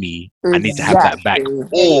to pay me, I need to have that back,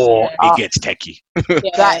 or it gets techie.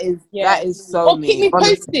 That is so keep me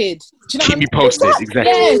posted. Do you know keep me posted,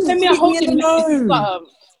 exactly. Yeah, send me a holding message,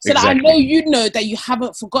 so that I know you know that you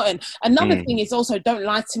haven't forgotten. Another thing is also, don't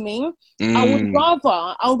lie to me. I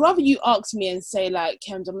would rather you ask me and say, like,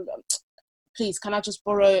 Kems, please, can I just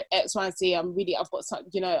borrow X, Y, and Z? I've got some,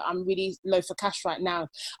 I'm really low for cash right now.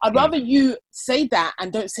 I'd rather you say that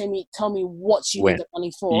and don't tell me what you need the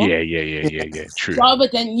money for. Yeah. True. Rather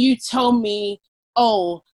than you tell me,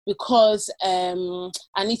 oh, because I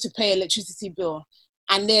need to pay electricity bill,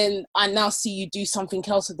 and then I now see you do something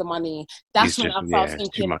else with the money. That's when I start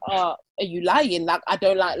thinking, are you lying? Like, I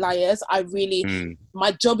don't like liars. I really,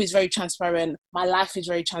 my job is very transparent. My life is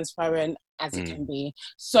very transparent as it can be.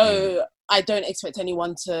 So I don't expect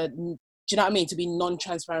anyone to, do you know what I mean, to be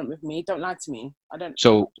non-transparent with me. Don't lie to me. I don't.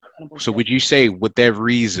 So would you say, would there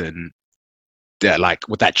reason that, like,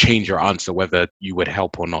 would that change your answer whether you would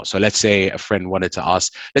help or not? So let's say a friend wanted to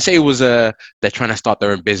ask, let's say it was they're trying to start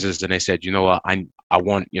their own business, and they said, you know what, I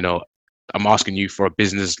want, I'm asking you for a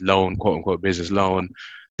business loan, quote unquote business loan.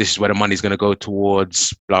 This is where the money's going to go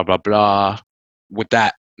towards, blah, blah, blah. Would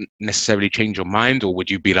that necessarily change your mind? Or would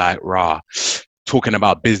you be like, rah, talking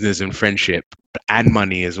about business and friendship and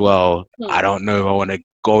money as well, I don't know if I want to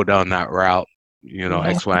go down that route,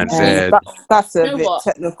 X, Y, and Z. That's a bit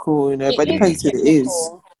technical, but it depends who it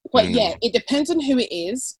is. But yeah, it depends on who it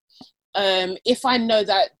is. If I know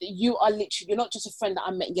that you're not just a friend that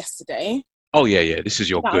I met yesterday. Oh yeah, this is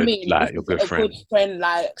your good, like, your good friend. Good friend,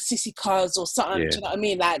 like Sissy Cuz or something. Do you know what I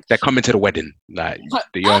mean? Like, they're coming to the wedding, like,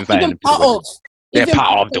 you're inviting them to the wedding. They're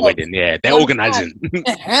part of the wedding, yeah. They're organizing.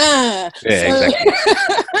 Exactly.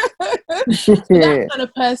 So that kind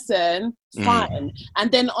of person, fine.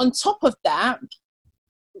 And then on top of that,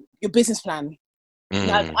 your business plan.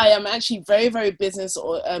 Like, I am actually very, very business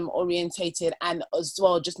orientated, and as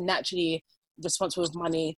well, just naturally responsible with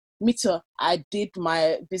money. Me too. I did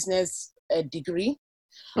my business degree.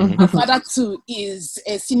 My father too is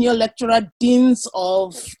a senior lecturer, deans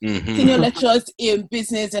of senior lecturers in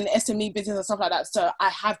business and SME business and stuff like that. So I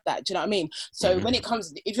have that. Do you know what I mean? So when it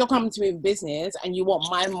comes, if you're coming to me in business and you want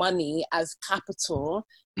my money as capital,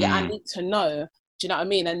 I need to know. Do you know what I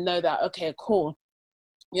mean? And know that, okay, cool.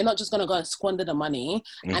 You're not just going to go and squander the money.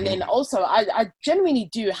 Mm-hmm. And then also, I genuinely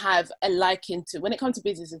do have a liking to, when it comes to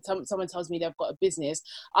business and someone tells me they've got a business,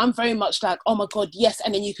 I'm very much like, oh my God, yes.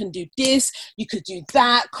 And then you can do this, you could do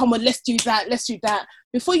that. Come on, let's do that. Let's do that.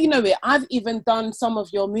 Before you know it, I've even done some of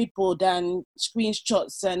your mood board and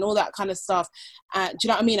screenshots and all that kind of stuff. Do you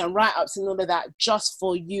know what I mean? And write-ups and all of that just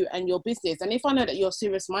for you and your business. And if I know that you're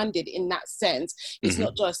serious-minded in that sense, it's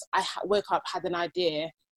not just, I woke up, had an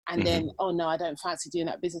idea, and then, oh no, I don't fancy doing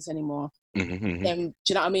that business anymore. Then, do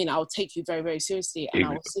you know what I mean? I'll take you very, very seriously, and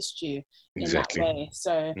I'll assist you in that way.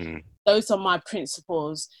 So those are my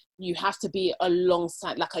principles. You have to be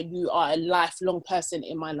alongside, like you are a lifelong person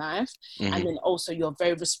in my life. And then also you're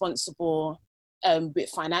very responsible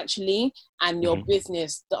financially, and your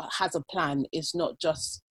business that has a plan is not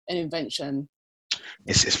just an invention.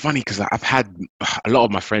 It's funny because I've had a lot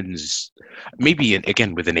of my friends, maybe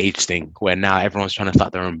again with an age thing, where now everyone's trying to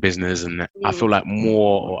start their own business, and I feel like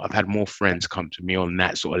I've had more friends come to me on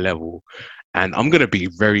that sort of level. And I'm gonna be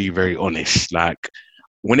very, very honest. Like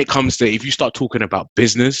when it comes to, if you start talking about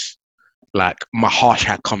business, like my harsh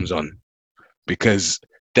hat comes on, because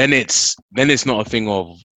then it's not a thing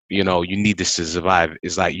of, you know, you need this to survive.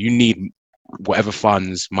 It's like you need whatever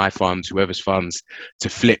funds, my funds, whoever's funds, to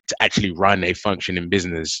flip to actually run a functioning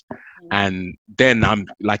business. And then I'm,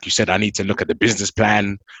 like you said, I need to look at the business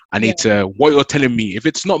plan. I need to, what you're telling me, if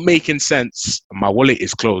it's not making sense, my wallet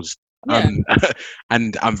is closed. And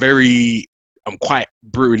I'm quite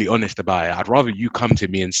brutally honest about it. I'd rather you come to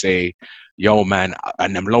me and say, yo man,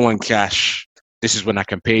 and I'm low on cash, this is when I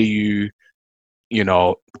can pay you, you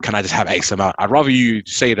know, can I just have X amount? I'd rather you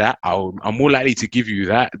say that. I'm more likely to give you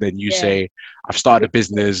that than you say, I've started a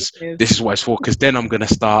business, this is what it's for, because then I'm going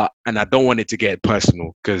to start, and I don't want it to get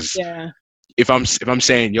personal, because if I'm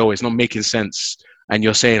saying, yo, it's not making sense, and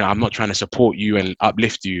you're saying I'm not trying to support you and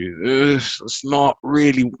uplift you, it's not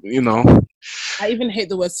really, you know. I even hate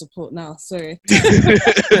the word support now, sorry.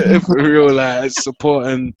 For real, like support,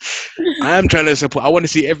 and I am trying to support. I want to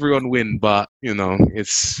see everyone win, but you know,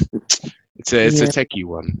 it's a techie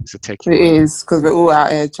one. It's a techie one. It is, because we're all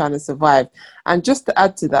out here trying to survive. And just to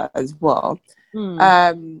add to that as well,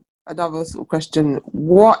 another sort of question: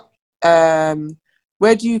 what,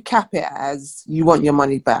 where do you cap it as? You want your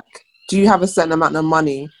money back? Do you have a certain amount of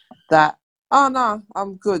money that, oh no,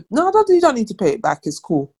 I'm good. No, you don't need to pay it back. It's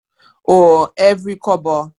cool. Or every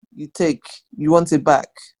cobber you take, you want it back?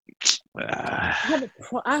 I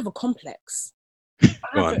have a complex.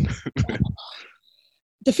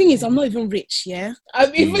 The thing is, I'm not even rich, I'm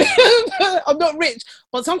not rich,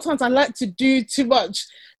 but sometimes I like to do too much.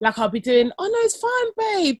 Like I'll be doing, oh no, it's fine,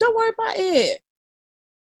 babe, don't worry about it.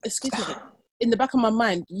 Excuse me. In the back of my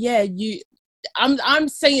mind, I'm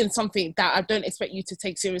saying something that I don't expect you to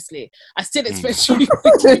take seriously. I still expect you.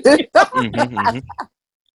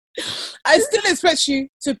 I still expect you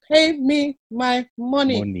to pay me my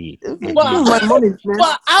money.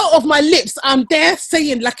 But out of my lips, I'm there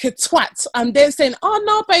saying like a twat. I'm there saying, oh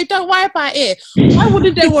no, babe, don't worry about it. Why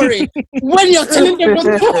wouldn't they worry when you're telling them not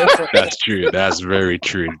to worry? That's true. That's very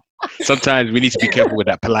true. Sometimes we need to be careful with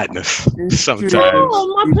that politeness. Sometimes.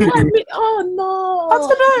 Oh, my politeness. Oh no. I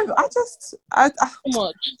don't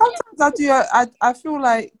know. Sometimes I do. I feel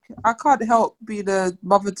like I can't help be the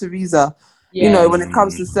Mother Teresa. You know, when it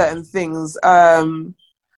comes to certain things. And,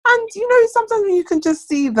 you know, sometimes you can just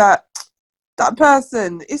see that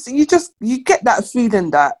person, you get that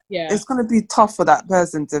feeling that it's going to be tough for that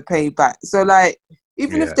person to pay back. So, like,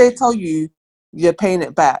 even if they tell you you're paying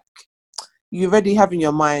it back, you already have in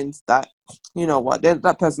your mind that, you know what,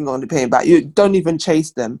 that person's not going to pay it back. You don't even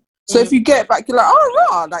chase them. So if you get it back, you're like, oh,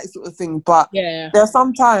 no, that sort of thing. But there are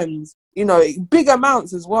sometimes, you know, big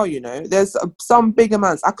amounts as well, you know. There's some big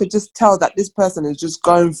amounts. I could just tell that this person is just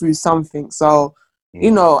going through something. So,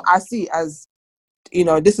 you know, I see it as, you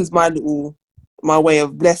know, this is my way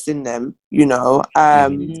of blessing them, you know.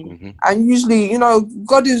 And usually, you know,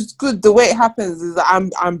 God is good. The way it happens is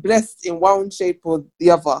that I'm blessed in one shape or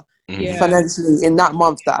the other. Financially in that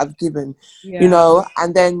month that I've given, you know.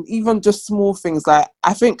 And then even just small things, like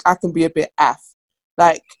I think I can be a bit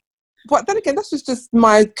like, but then again, that's just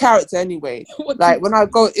my character anyway. Like when I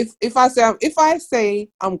go, if I say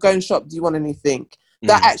I'm going shop, do you want anything?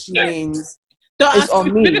 That actually means it's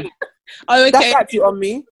on me. Oh, okay. That's actually on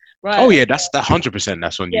me. Right. Oh yeah, that's 100%.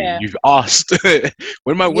 That's on you. You've asked.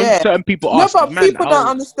 when certain people ask, no, but people don't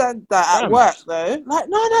understand that at work though. Like,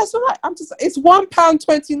 no, it's all right. It's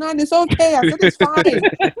 £1.29. It's okay. I said it's fine.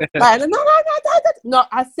 Like, no.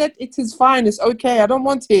 I said it is fine. It's okay. I don't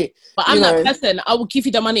want it. But I'm that person. I will give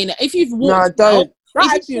you the money. If you've walked out,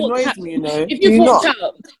 That actually annoys me, you know. If you've walked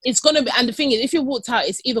out, it's gonna be. And the thing is, if you walked out,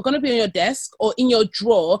 it's either gonna be on your desk or in your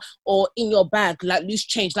drawer or in your bag, like loose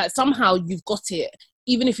change. Like somehow you've got it,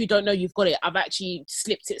 even if you don't know you've got it. I've actually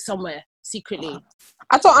slipped it somewhere secretly.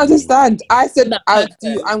 I don't understand. I said,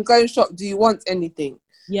 I'm going shop. Do you want anything?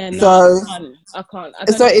 Yeah, no, I can't.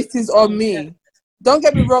 So it is on me. Don't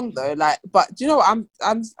get me wrong though, like, but do you know what?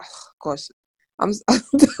 I'm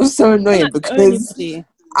so annoying because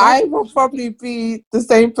I will probably be the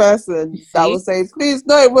same person that will say, please,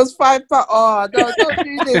 no, it was £5. Oh, no, don't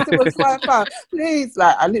do this. It was £5. Please.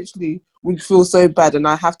 Like, I literally would feel so bad and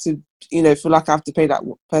I have to, you know, feel like I have to pay that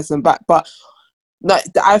person back. But like,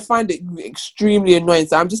 I find it extremely annoying.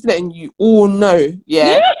 So I'm just letting you all know,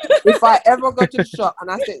 if I ever go to the shop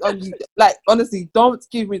and I say, oh, you, like, honestly, don't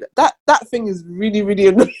give me that thing is really, really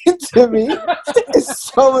annoying to me.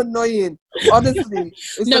 It's so annoying. Honestly.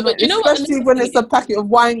 But you know especially when it's a packet of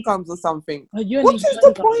wine comes or something. What is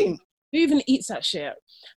the point? Who even eats that shit?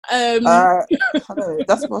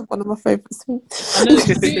 That's one of my favourites. I know,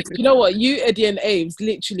 you know what? You, Eddie, and Ames,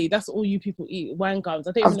 literally, that's all you people eat. Wine gums.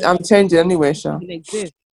 I don't even I'm changing anyway, Sha.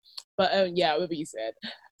 Exist. But yeah, whatever you said.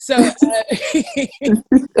 So,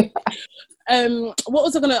 what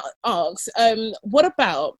was I gonna ask? What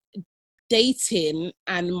about dating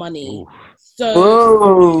and money? Ooh.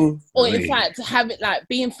 So, or in fact, have it like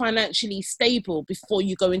being financially stable before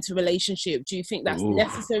you go into a relationship. Do you think that's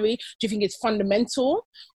necessary? Do you think it's fundamental,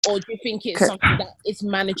 or do you think it's something that is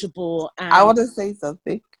manageable? And I want to say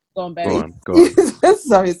something. Go on, babe. Go on.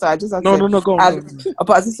 sorry. I just had to go on.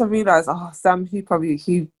 But I just realised, Sam, he probably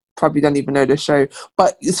don't even know the show.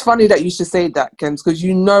 But it's funny that you should say that, Kems, because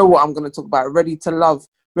you know what I'm going to talk about. Ready to Love.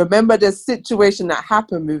 Remember the situation that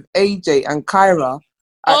happened with AJ and Kyra.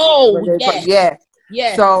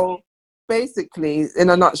 Yeah. So basically,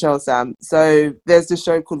 in a nutshell, Sam, so there's this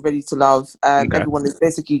show called Ready to Love. Everyone is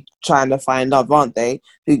basically trying to find love, aren't they?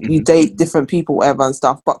 You date different people, whatever and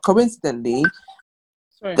stuff. But coincidentally,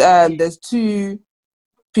 there's two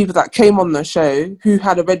people that came on the show who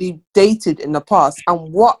had already dated in the past.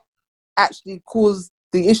 And what actually caused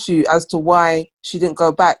the issue as to why she didn't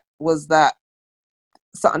go back was that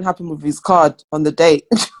something happened with his card on the date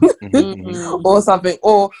or something,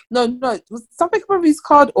 or no, was something with his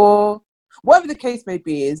card or whatever the case may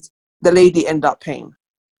be, is the lady ended up paying.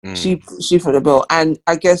 She for the bill, and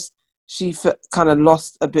I guess she kind of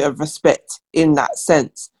lost a bit of respect in that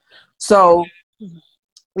sense. So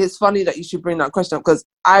it's funny that you should bring that question up, because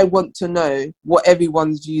I want to know what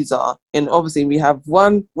everyone's views are. And obviously we have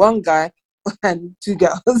one guy and two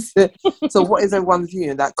girls. So what is everyone's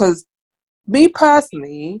view in that? Because me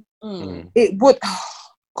personally, it would,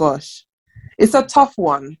 it's a tough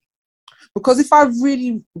one. Because if I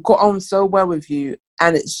really got on so well with you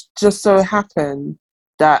and it's just so happened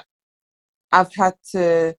that I've had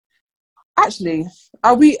to, actually,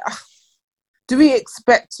 do we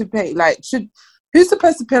expect to pay, like, who's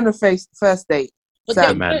supposed to pay on the first date?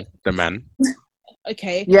 The man.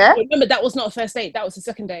 Okay. Yeah? Remember, that was not a first date, that was a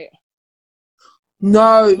second date.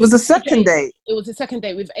 No, it was a second date. It was a second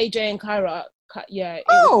date with AJ and Kyra. Yeah. It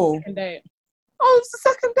was a second date. Oh, it was a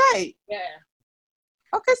second date? Yeah.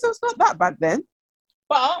 Okay, so it's not that bad then.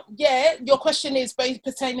 But, yeah, your question is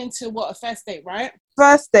pertaining to what, a first date, right?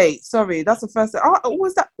 First date, sorry, that's a first date.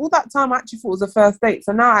 All that time I actually thought it was a first date,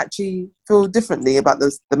 so now I actually feel differently about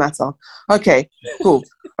the matter. Okay, cool.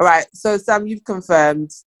 All right, so Sam, you've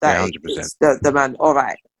confirmed that it's the man. All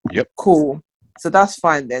right. Yep. Cool. So that's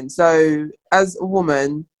fine then. So as a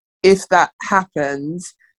woman, if that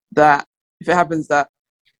happens, that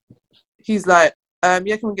he's like, can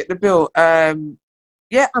we get the bill?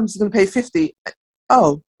 Yeah, I'm just gonna pay 50.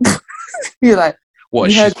 Oh, you're like, what?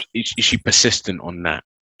 Is she persistent on that?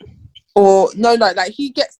 Or no, like he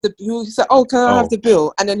gets he'll say, oh, can I have the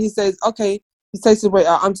bill? And then he says, okay. He says to the waiter,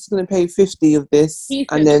 I'm just gonna pay 50 of this,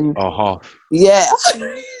 and then half. Yeah.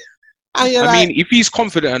 I mean, if he's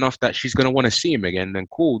confident enough that she's going to want to see him again, then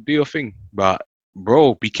cool, do your thing. But,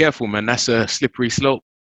 bro, be careful, man. That's a slippery slope.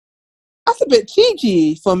 That's a bit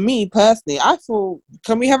cheeky for me, personally. I thought,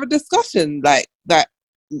 can we have a discussion? Like, that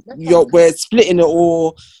we're splitting it,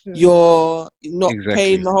 or you're not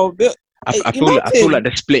paying the whole bill? I feel like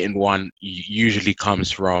the splitting one usually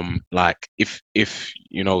comes from, like, if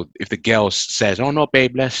the girl says, oh no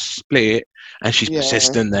babe, let's split it, and she's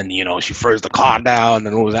persistent, then she throws the car down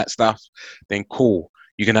and all that stuff, then cool,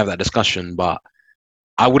 you can have that discussion. But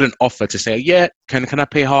I wouldn't offer to say, yeah, can I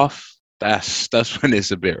pay half? That's when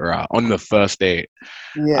it's a bit right on the first date.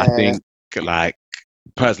 I think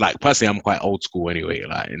personally I'm quite old school anyway,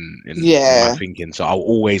 like in my thinking, so I'll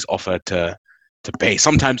always offer to pay,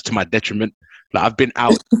 sometimes to my detriment, Like I've been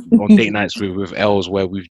out on date nights with Els where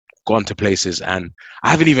we've gone to places and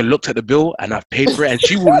I haven't even looked at the bill and I've paid for it, and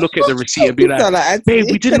she will look at the receipt and be like, "Babe,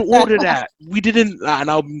 we didn't order that. We didn't."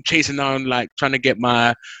 And I'm chasing down, like trying to get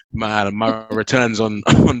my returns on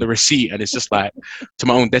on the receipt, and it's just like to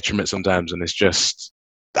my own detriment sometimes. And it's just,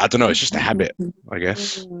 I don't know. It's just a habit, I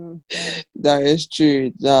guess. That is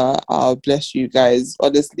true. Oh, bless you guys.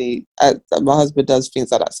 Honestly, my husband does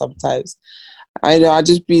things like that sometimes. I know. I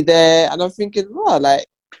just be there and I'm thinking, oh, like,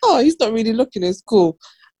 oh, he's not really looking. It's cool.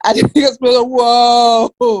 And he gets me like,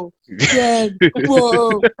 whoa, yeah,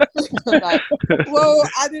 whoa, like, whoa,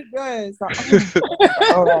 I didn't know. It's like,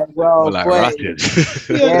 oh, all right, well, like boy,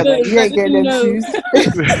 yeah, no, you ain't getting them shoes.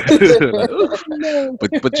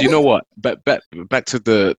 But you know what? Back to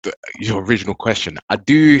the your original question. I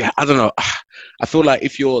don't know. I feel like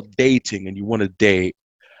if you're dating and you want to date,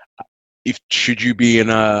 should you be in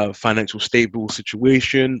a financial stable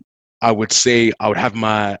situation? I would say I would have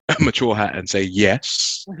my mature hat and say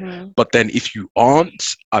yes. But then if you aren't,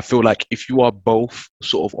 I feel like if you are both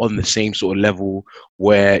sort of on the same sort of level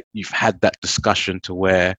where you've had that discussion to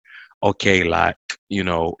where, okay, like, you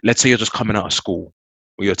know, let's say you're just coming out of school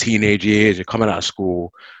or your teenage years, you're coming out of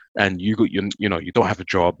school and you know, you don't have a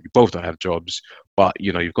job, you both don't have jobs, but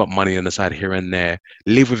you know, you've got money on the side here and there,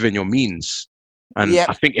 live within your means. And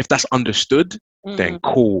I think if that's understood, then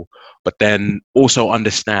cool. But then also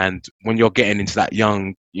understand when you're getting into that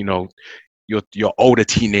young, you know, your older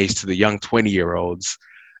teenage to the young 20-year-olds,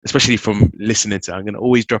 especially from listening to, I'm gonna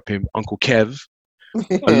always drop him Uncle Kev.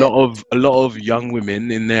 A lot of young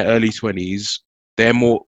women in their early 20s,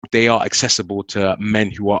 they are accessible to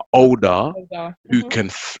men who are older, who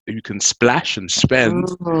can splash and spend.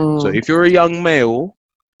 So if you're a young male,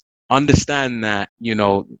 understand that, you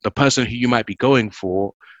know, the person who you might be going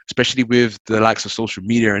for, especially with the likes of social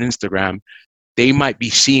media and Instagram, they might be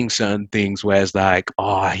seeing certain things where it's like,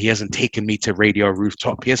 oh, he hasn't taken me to Radio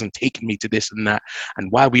Rooftop, he hasn't taken me to this and that, and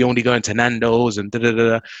why are we only going to Nando's and da da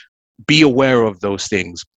da. Be aware of those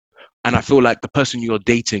things, and I feel like the person you're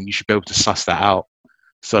dating, you should be able to suss that out.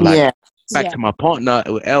 So like, back to my partner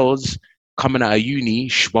Els, coming out of uni,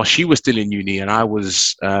 while she was still in uni and I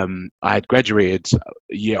had graduated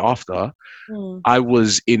a year after. I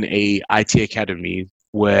was in a IT academy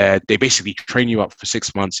where they basically train you up for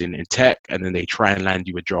 6 months in tech, and then they try and land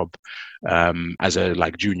you a job as a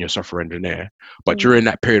like junior software engineer. But during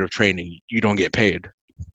that period of training, you don't get paid.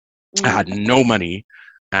 I had no money,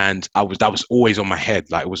 and that was always on my head.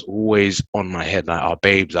 Like, it was always on my head. Like, our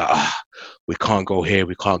babes, like, we can't go here,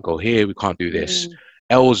 we can't go here, we can't do this.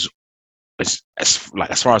 Els, as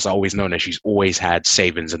far as I always known her, she's always had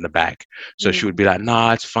savings in the back. So she would be like,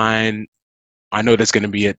 nah, it's fine. I know there's gonna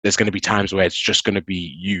be times where it's just gonna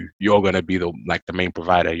be you. You're gonna be the main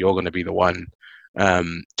provider. You're gonna be the one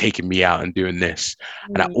taking me out and doing this.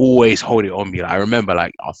 And I always hold it on me. Like, I remember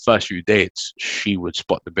like our first few dates, she would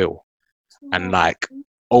spot the bill and like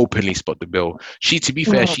openly spot the bill. To be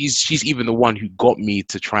fair, she's even the one who got me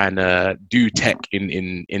to try and do tech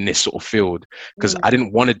in this sort of field, because I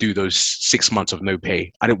didn't want to do those 6 months of no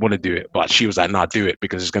pay. I didn't want to do it, but she was like, nah, do it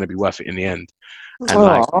because it's going to be worth it in the end. And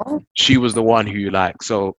like, she was the one who like,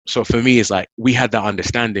 so for me, it's like, we had that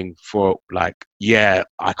understanding for like, yeah,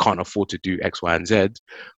 I can't afford to do X, Y, and Z,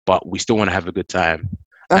 but we still want to have a good time.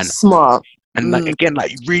 That's smart. And like, again,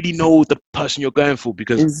 like, you really know the person you're going for,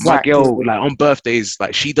 because my girl, like, on birthdays,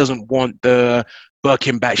 like, she doesn't want the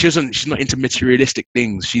Birkin bag. She's not into materialistic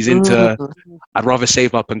things. She's into, I'd rather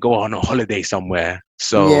save up and go on a holiday somewhere.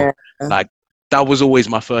 So like, that was always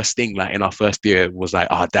my first thing. Like, in our first year, was like,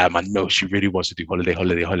 oh damn, I know she really wants to do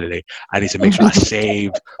holiday. I need to make sure I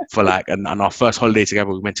save for like, and our first holiday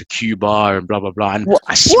together, we went to Cuba and blah blah blah. And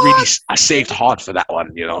I saved hard for that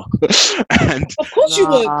one, you know. And of course you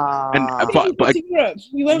would. And but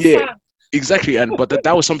you went fat. Exactly. And but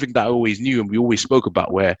that was something that I always knew, and we always spoke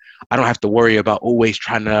about, where I don't have to worry about always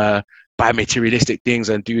trying to buy materialistic things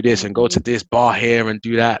and do this and go to this bar here and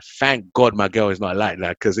do that. Thank God my girl is not like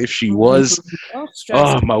that, because if she was,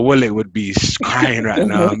 my wallet would be crying right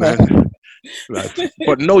now, man. Like,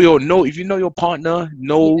 but if you know your partner,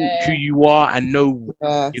 know who you are, and know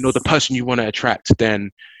you know the person you want to attract,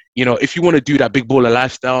 then, you know, if you want to do that big baller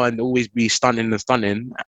lifestyle and always be stunning,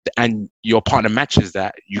 and your partner matches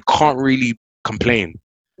that, you can't really complain.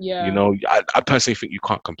 You know, I personally think you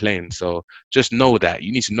can't complain. So just know that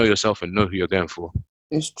you need to know yourself and know who you're going for.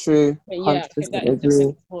 It's true. Yeah, I think that is just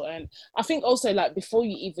important. I think also, like, before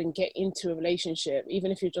you even get into a relationship,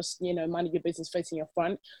 even if you're just, you know, minding your business, facing your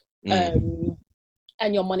front, and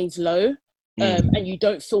your money's low, and you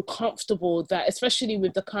don't feel comfortable that, especially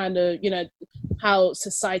with the kind of, how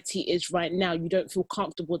society is right now, you don't feel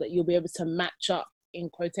comfortable that you'll be able to match up, in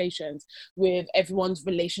quotations, with everyone's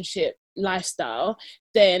relationship lifestyle,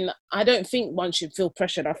 then I don't think one should feel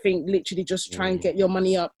pressured. I think literally just try and get your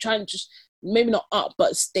money up, try and just maybe not up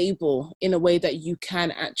but stable in a way that you can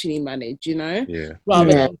actually manage,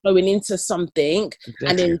 rather than going into something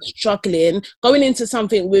and then struggling, going into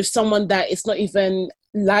something with someone that is not even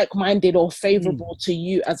like-minded or favorable to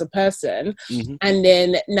you as a person, and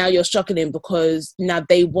then now you're struggling because now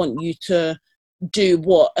they want you to do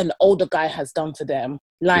what an older guy has done for them,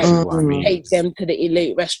 like take them to the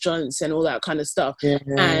elite restaurants and all that kind of stuff,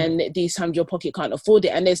 and these times your pocket can't afford it,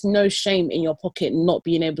 and there's no shame in your pocket not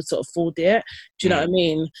being able to afford it. Do you know what I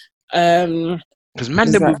mean? Because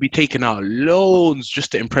man, them will be taking out loans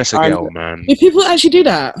just to impress a girl, man. Do people actually do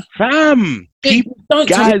that? Fam, people,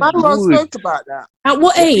 guys would. Spoke about that. At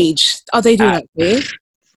what age are they doing that?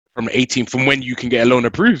 From 18, from when you can get a loan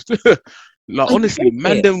approved. Like, honestly,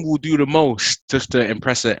 man, them will do the most just to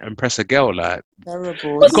impress a girl. Like,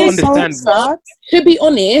 terrible. But you gotta understand. So to be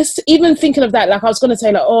honest, even thinking of that, like I was gonna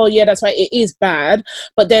say, like, oh yeah, that's right, it is bad.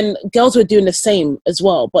 But then girls were doing the same as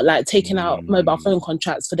well, but like taking out mobile phone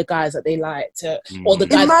contracts for the guys that they liked, or the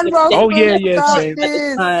guys.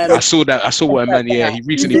 I saw that. I saw what a man. Yeah, he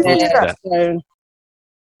recently posted that. So,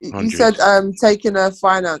 you said taking out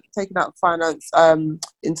finance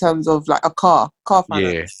in terms of like a car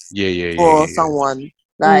finance for someone,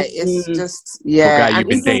 like it's just for a guy you've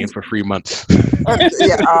been dating for 3 months.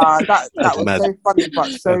 That was mad. So funny but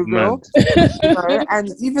so real. And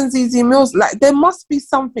even ZZ Mills, like there must be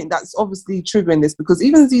something that's obviously triggering this, because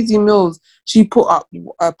even ZZ Mills, she put up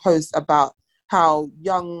a post about how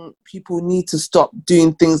young people need to stop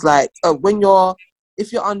doing things like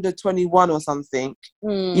if you're under 21 or something,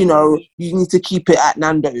 you need to keep it at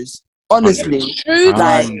Nando's. Honestly,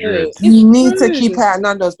 you need to keep it at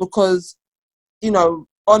Nando's because,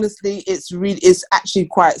 honestly, it's actually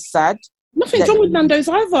quite sad. Nothing's wrong with Nando's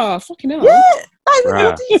either. Fucking hell. Yeah, like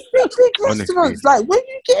all these big restaurants. Like, where are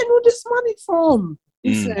you getting all this money from?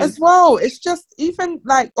 As well, it's just even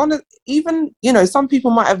like some people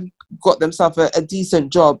might have got themselves a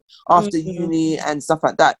decent job after uni and stuff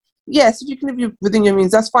like that. Yes, if you can live within your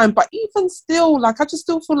means, that's fine. But even still, like, I just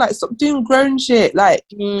still feel like stop doing grown shit. Like,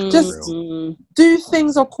 just do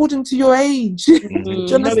things according to your age. Do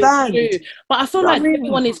you understand? No, but I feel like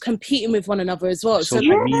everyone is competing with one another as well. So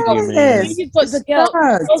social media, man. You've got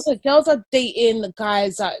the girls are dating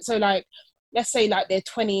guys that, so like, let's say like they're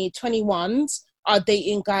 21s are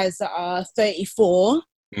dating guys that are 34.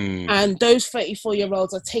 And those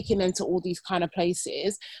 34-year-olds are taking them to all these kind of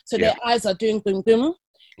places. So their eyes are doing boom boom.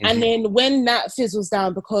 And then when that fizzles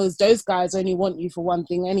down, because those guys only want you for one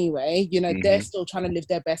thing anyway, they're still trying to live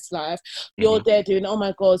their best life. You're there doing, oh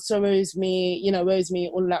my God, so woe's me,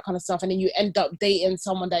 all of that kind of stuff. And then you end up dating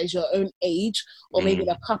someone that is your own age, or maybe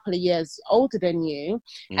a couple of years older than you.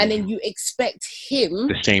 And then you expect him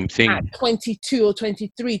the same thing at 22 or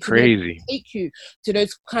 23 to take you to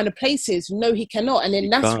those kind of places. No, he cannot. And then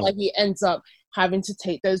that's why he ends up having to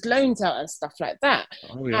take those loans out and stuff like that.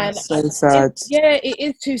 And so sad. It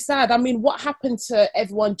is too sad. I mean, what happened to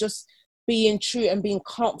everyone just being true and being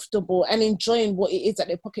comfortable and enjoying what it is that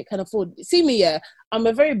their pocket can afford? See me, I'm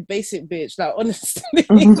a very basic bitch, like, honestly.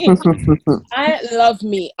 I love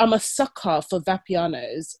me. I'm a sucker for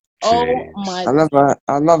Vapianos. Oh my!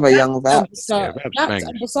 I love a young Vap.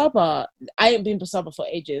 Basaba. I ain't been Basaba for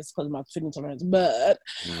ages because my feelings around, but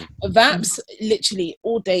Vaps literally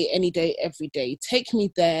all day, any day, every day. Take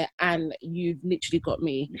me there, and you've literally got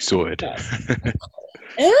me sorted.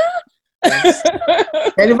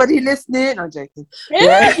 Anybody listening? I'm joking.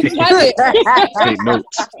 Yeah, you tried it.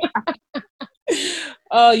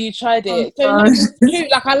 Oh, you tried it. So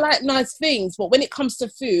like, I like nice things, but when it comes to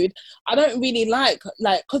food, I don't really like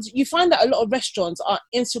because you find that a lot of restaurants are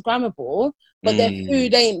Instagrammable, but their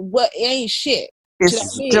food ain't shit.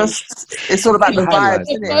 It's it's all about the vibes,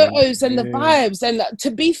 the photos and the vibes. And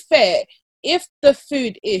to be fair, if the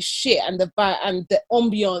food is shit and the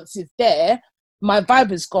ambiance is there, my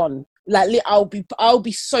vibe is gone. Like, I'll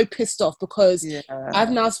be so pissed off because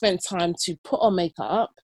I've now spent time to put on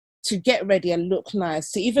makeup, to get ready and look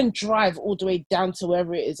nice, to even drive all the way down to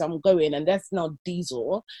wherever it is I'm going, and that's now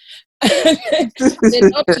diesel. And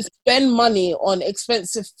then up to spend money on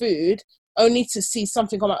expensive food only to see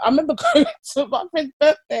something on. I remember going to my friend's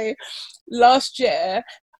birthday last year,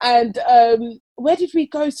 and where did we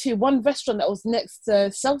go to? One restaurant that was next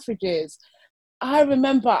to Selfridges. I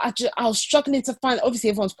remember I was struggling to find.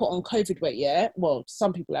 Obviously, everyone's put on COVID weight, yeah. Well,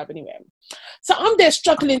 some people have anyway. So I'm there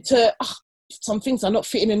struggling to some things are not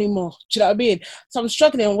fitting anymore. Do you know what I mean? So I'm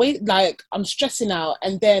struggling, I'm stressing out.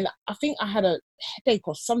 And then I think I had a headache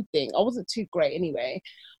or something. I wasn't too great anyway.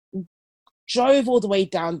 Drove all the way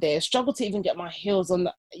down there, struggled to even get my heels on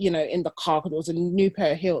the, in the car because it was a new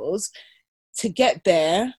pair of heels. To get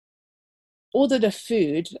there, ordered the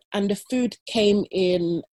food, and the food came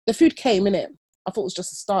in it. I thought it was just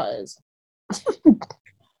the starters.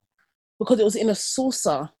 Because it was in a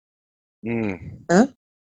saucer. Huh?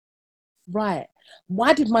 Right.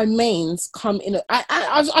 Why did my mains come in?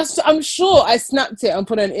 I'm sure I snapped it and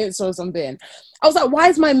put it on Insta or something. I was like, why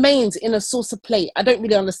is my mains in a saucer plate? I don't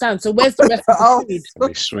really understand. So where's the rest of the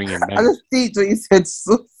food? Swinging I just see what you said,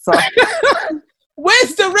 saucer.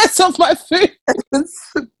 Where's the rest of my food?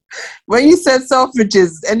 When you said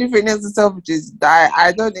Selfridges, anything else in Selfridges,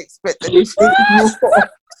 I don't expect anything more.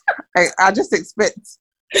 I just expect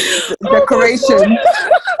decoration.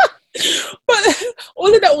 But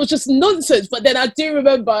all of that was just nonsense. But then I do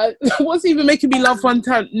remember what's even making me laugh one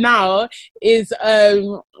time now is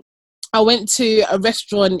I went to a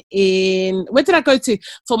restaurant where did I go to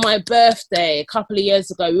for my birthday a couple of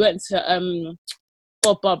years ago? We went to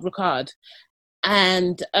Bob Ricard,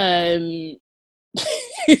 and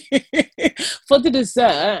for the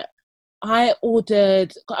dessert I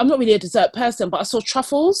ordered, I'm not really a dessert person, but I saw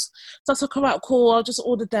truffles, so I was like, all right, cool, I'll just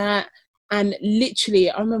order that. And literally,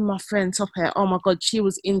 I remember my friend Top Hair, oh my God, she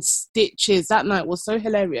was in stitches. That night was so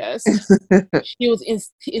hilarious. She was in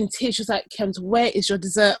tears. She was like, Kems, where is your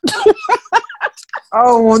dessert?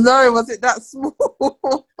 Oh no, was it that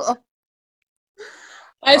small?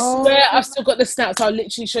 I swear I've still got the snaps. I'll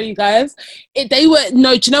literally show you guys. Do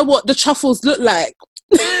you know what the truffles look like?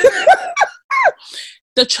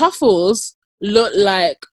 The truffles look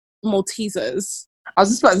like Maltesers. I was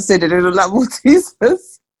just about to say that they look like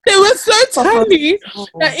Maltesers. They were so tiny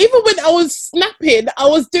that even when I was snapping, I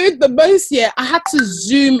was doing the most. Yeah, I had to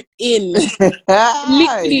zoom in.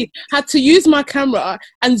 Literally had to use my camera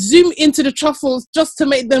and zoom into the truffles just to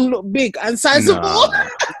make them look big and sizable. No.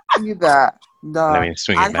 See that? No. Let me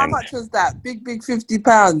swing it, and how much was that? Big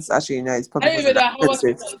 £50? Actually, no, it's probably I don't even know how much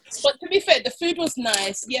it expensive. was. But to be fair, the food was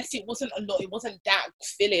nice. Yes, it wasn't a lot. It wasn't that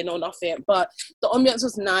filling or nothing. But the ambience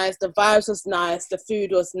was nice. The vibes was nice. The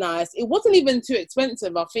food was nice. It wasn't even too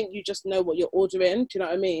expensive. I think you just know what you're ordering. Do you know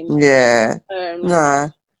what I mean? Yeah.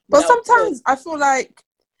 No. But Yeah, sometimes I feel like,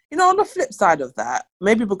 on the flip side of that,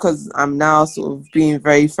 maybe because I'm now sort of being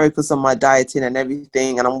very focused on my dieting and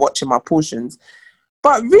everything, and I'm watching my portions.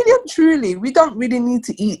 But really and truly, we don't really need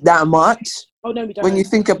to eat that much. Oh no, we don't. When you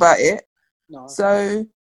think about it. No. So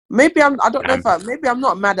maybe I'm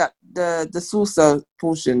not mad at the saucer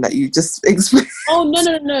portion that you just explained. Oh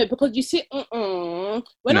no, because you see,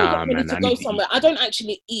 when I'm getting ready to go somewhere, I don't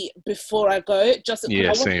actually eat before I go, just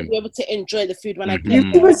because I want to be able to enjoy the food when I get there.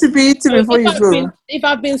 You're supposed to be eating before you go. If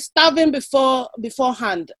I've been starving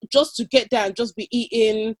beforehand, just to get there and just be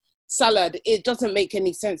eating salad, it doesn't make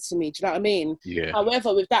any sense to me. Do you know what I mean? Yeah.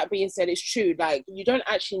 However, with that being said, it's true. Like, you don't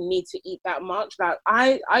actually need to eat that much. Like,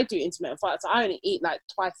 I do intermittent fasting. I only eat like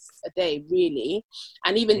twice a day, really,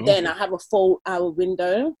 and even then, I have a 4-hour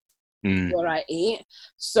window where I eat.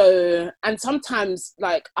 So, and sometimes,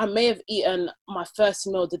 like, I may have eaten my first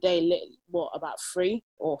meal of the day, about 3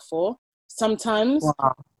 or 4. Sometimes.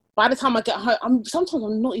 Wow. By the time I get home, sometimes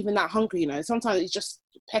I'm not even that hungry, Sometimes it's just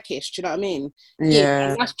peckish, do you know what I mean? Yeah.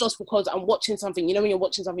 And that's just because I'm watching something. When you're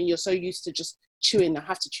watching something, you're so used to just chewing. I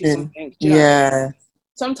have to chew something. Do you know what I mean?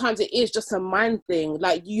 Sometimes it is just a mind thing.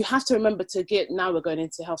 Like, you have to remember to now we're going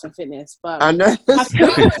into health and fitness, but I know.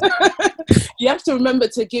 you have to remember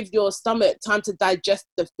to give your stomach time to digest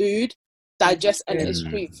the food, and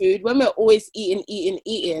excrete food. When we're always eating,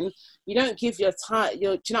 you don't give your time. Do you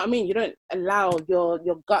know what I mean? You don't allow your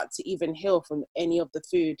gut to even heal from any of the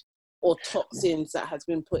food or toxins that has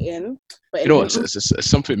been put in. But it's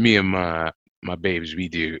something me and my babes, we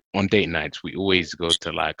do on date nights. We always go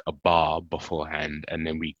to like a bar beforehand, and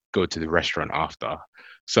then we go to the restaurant after.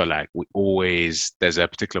 So like there's a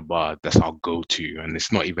particular bar that's our go-to, and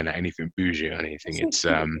it's not even anything bougie or anything.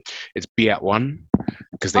 It's Be At One,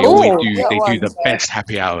 because they always do the best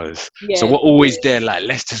happy hours. Yeah. So we're always there, like,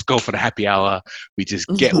 let's just go for the happy hour. We just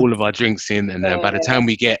get all of our drinks in, and then by the time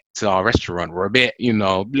we get to our restaurant, we're a bit, a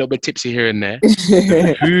little bit tipsy here and there.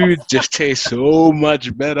 The food just tastes so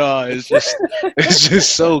much better. It's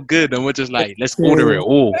just so good, and we're just like, let's order it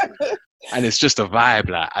all. And it's just a vibe.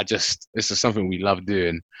 Like, this is something we love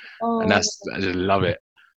doing, and I just love it.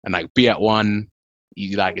 And like, Be At One,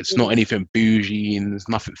 it's not anything bougie and there's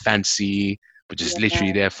nothing fancy, but just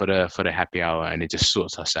literally there for the happy hour, and it just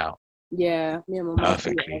sorts us out. Yeah, me and my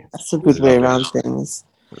perfectly. That's a good way around things.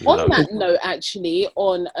 On that note, actually,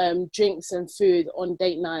 on drinks and food on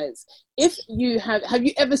date nights, if you have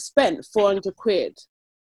you ever spent 400 quid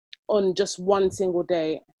on just one single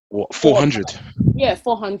date? What, 400? Yeah,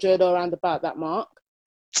 400 or around about that mark.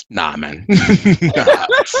 Nah, man.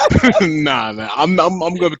 Nah, man. I'm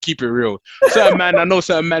gonna keep it real. Certain man, I know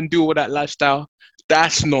certain men do all that lifestyle.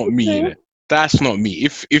 That's not me. Man. That's not me.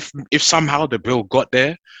 If somehow the bill got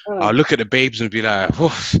there, I'll look at the babes and be like,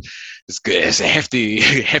 oh, it's good. It's a hefty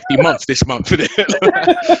month this month. Gonna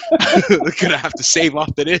have to save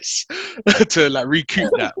after this to like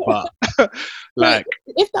recoup that. But like,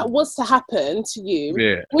 if that was to happen to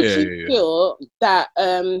you, would you feel that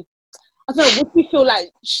I don't know, would you feel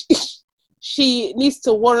like she needs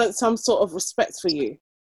to warrant some sort of respect for you?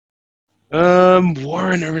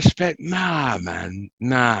 Warrant a respect? Nah, man.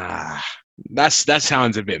 Nah. That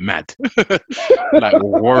sounds a bit mad. Like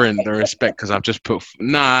warrant the respect because I've just put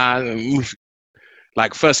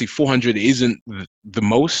like firstly 400 isn't the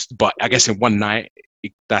most, but I guess in one night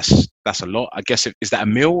that's a lot. I guess is that a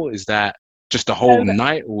meal? Is that just the whole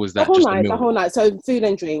night, or was that just a meal? The whole night. So food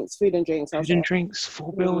and drinks. Food and drinks,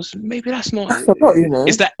 4 bills. Maybe that's not. That's a lot, you know.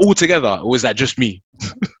 Is that all together, or is that just me?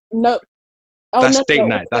 No. That's date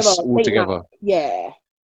night. That's all together. Yeah.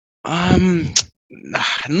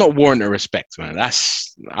 Not warrant a respect, man.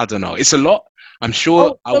 That's, I don't know. It's a lot. I'm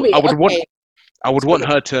sure. I would want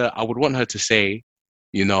her to say,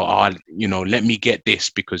 you know, let me get this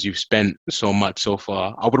because you've spent so much so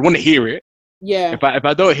far. I would want to hear it. Yeah. If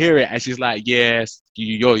I don't hear it and she's like, yes,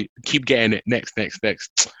 you keep getting it next,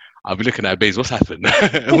 I'll be looking at babes. What's happened?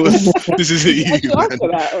 This isn't you.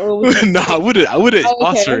 No, I wouldn't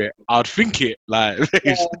ask for it. I'd think it like,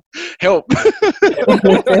 babes, help.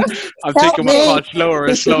 I'm taking my car slower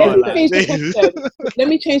and slower. Let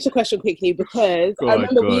me change the question quickly because I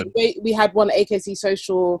remember we had one AKC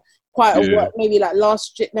social quite a while, maybe like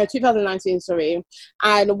 2019, sorry.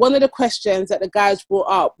 And one of the questions that the guys brought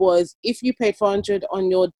up was, if you paid 400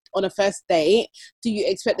 on a first date, do you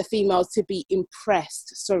expect the females to be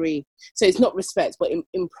impressed? Sorry. So it's not respect, but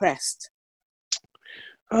impressed.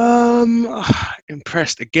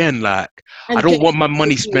 Impressed again, like, and I don't want my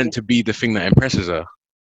money spent to be the thing that impresses her.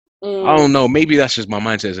 I don't know, maybe that's just my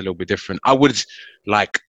mindset is a little bit different. I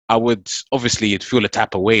would obviously feel a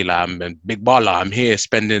type of way, like I'm a big baller, I'm here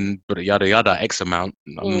spending yada yada X amount.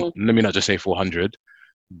 Let me not just say 400,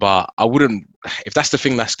 but I wouldn't, if that's the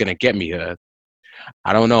thing that's gonna get me her,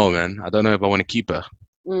 I don't know, man. I don't know if I want to keep her.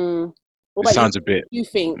 It sounds a bit. You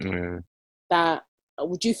think that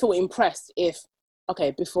would you feel impressed if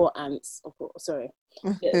before ants? Sorry.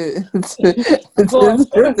 There's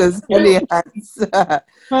many ants.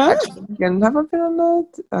 Actually, have I been on that?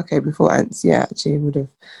 Okay, before ants, yeah, actually would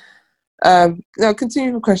have. No,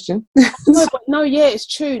 continue the question. No, yeah, it's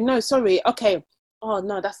true. No, sorry. Okay. Oh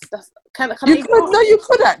no, that's can you could, no, you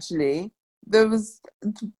could actually. There was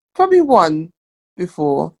probably one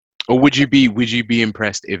before. Or would you be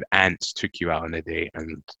impressed if ants took you out on a date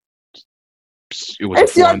and it was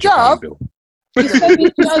it's your job? Bill? Well,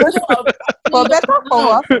 better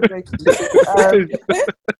for us.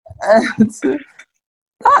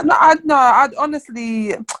 I'd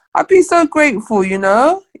honestly, I'd be so grateful, you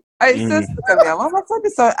know. It's just, look at me, I'm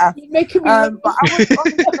so happy. But I would honestly,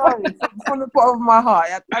 from the bottom of my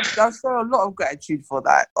heart, I'd show a lot of gratitude for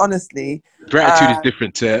that, honestly. Gratitude is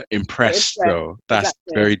different to impressed, though. That's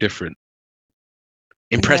very different.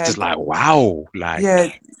 Impressed is like, wow, like,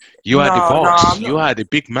 you are the boss, you are the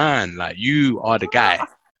big man, like, you are the guy.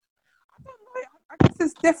 I guess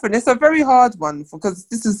it's different. It's a very hard one because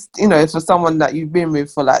this is, you know, for someone that you've been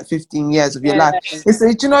with for like 15 years of your life. It's,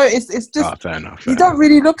 you know, it's just, fair enough. You don't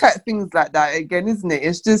really look at things like that again, isn't it?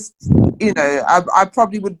 It's just, you know, I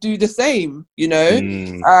probably would do the same, you know.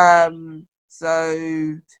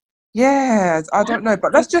 So, yeah, I don't know.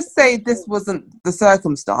 But let's just say this wasn't the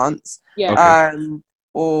circumstance. Yeah.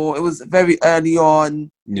 Or it was very early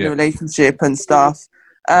on in the relationship and stuff.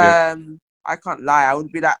 I can't lie, I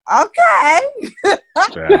would be like, okay,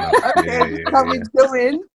 how we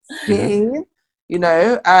doing? You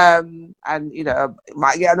know, and you know,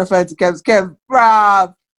 might get on the phone to Kev,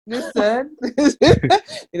 bruv, listen,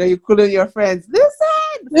 you know, you're calling your friends,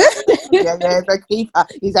 listen, he's a keeper,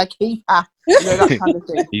 you know, that kind of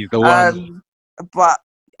thing. He's the one. But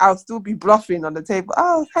I'll still be bluffing on the table.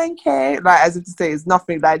 Oh, thank you. Like, as if to say it's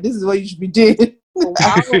nothing. Like, this is what you should be doing.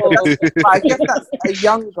 Wow. I guess that's a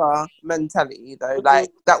younger mentality, though. Like,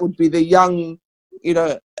 that would be the young, you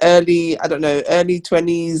know, early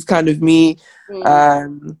 20s kind of me.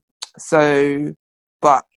 So,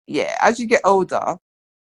 but yeah, as you get older,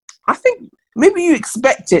 I think maybe you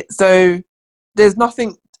expect it. So there's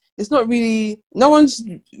nothing it's not really. No one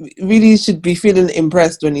really should be feeling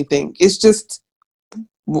impressed or anything. It's just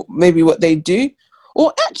maybe what they do,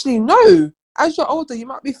 or actually no. As you're older, you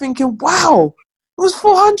might be thinking, "Wow, it was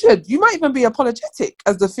 400." You might even be apologetic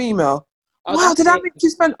as the female. Oh, wow, did I make you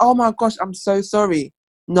spend? Oh my gosh, I'm so sorry.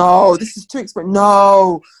 No, this is too expensive.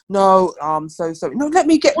 No, I'm so sorry. No, let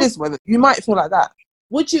me get this. Whether you might feel like that.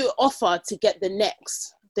 Would you offer to get the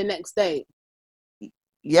next date?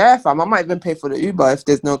 Yeah, fam. I might even pay for the Uber if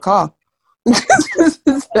there's no car. No,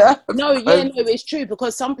 it's true,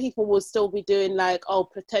 because some people will still be doing like,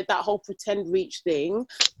 pretend reach thing,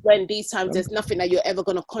 when these times there's nothing that you're ever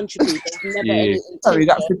gonna contribute. There's never any intention. Sorry,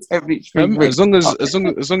 that pretend reach thing. As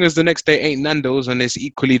long as the next day ain't Nando's and it's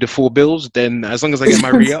equally the 4 bills, then as long as I get my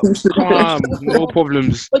re-up, calm, no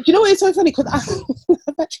problems. But you know what? It's so funny because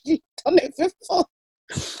I've actually done it before.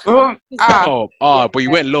 But you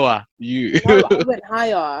went lower. No, I went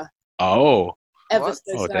higher. Oh. Ever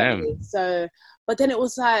so slightly. Damn. So, but then it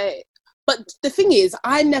was like, but the thing is,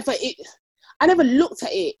 I never looked at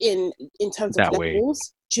it in terms of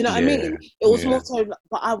levels. Do you know what I mean? It was more so,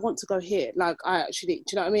 but I want to go here. Like, I actually,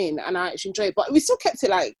 do you know what I mean? And I actually enjoy it. But we still kept it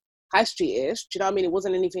like high street-ish. Do you know what I mean? It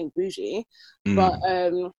wasn't anything bougie. But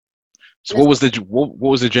so what was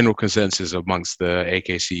the general consensus amongst the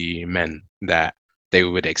AKC men, that they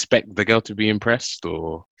would expect the girl to be impressed,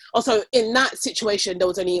 or? Also, in that situation, there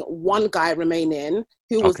was only one guy remaining,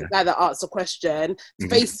 who was the guy that asked the question,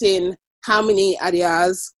 facing how many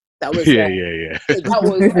Adias that was there. Yeah. So that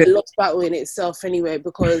was a lost battle in itself anyway,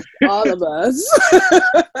 because all of us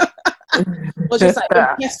was just like,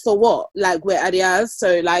 impressed for what? Like, we're Adias.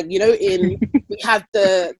 So, like, you know, we have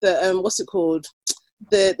the what's it called?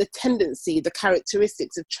 The tendency, the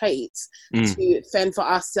characteristics of traits to fend for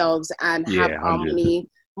ourselves and have harmony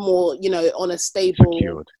more, you know, on a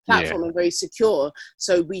stable platform and very secure.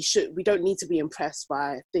 So we don't need to be impressed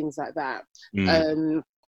by things like that.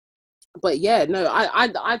 But yeah, no,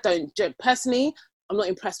 I don't personally. I'm not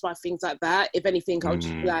impressed by things like that. If anything, I'll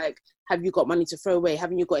just be like, have you got money to throw away?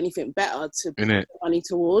 Haven't you got anything better to put money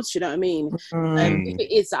towards? You know what I mean? If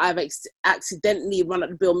it is that I've accidentally run up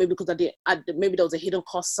the bill, maybe because maybe there was a hidden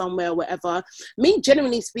cost somewhere or whatever. Me,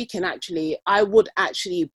 genuinely speaking, actually, I would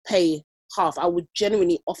actually pay half. I would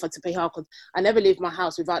genuinely offer to pay half, because I never leave my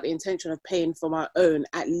house without the intention of paying for my own,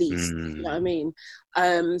 at least. You know what I mean?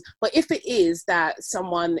 But if it is that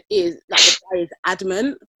someone is like, the guy is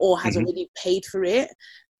adamant or has already paid for it,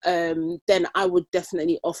 then I would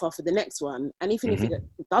definitely offer for the next one. And even if it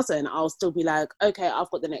doesn't, I'll still be like, okay, I've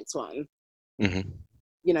got the next one.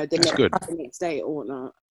 You know, the next day or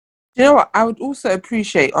whatnot. You know what? I would also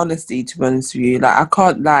appreciate honesty, to be honest with you. Like, I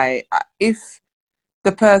can't lie. If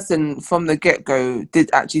the person from the get-go did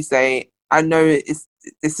actually say, I know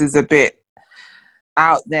this is a bit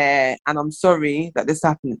out there, and I'm sorry that this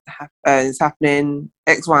is happening,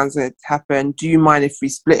 X, Y, and Z happened, do you mind if we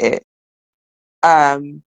split it?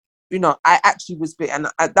 You know, I actually would split, and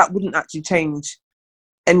that wouldn't actually change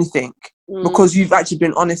anything, because you've actually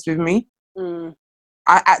been honest with me. I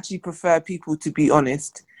actually prefer people to be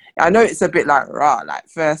honest. I know it's a bit like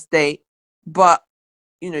first date, but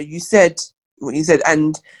you know, you said what you said,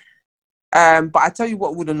 and but I tell you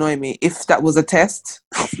what would annoy me, if that was a test.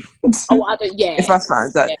 If I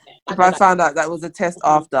found out that was a test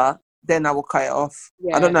after, then I will cut it off.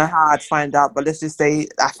 I don't know how I'd find out, but let's just say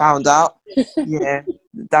I found out. Yeah,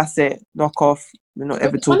 that's it. Knock off. We're not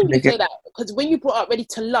ever talking again. Because when you brought up Ready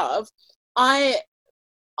to Love, I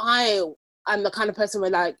am the kind of person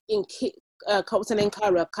where, like, in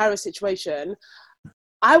Kyra's situation,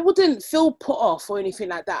 I wouldn't feel put off or anything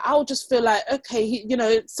like that. I would just feel like, okay, you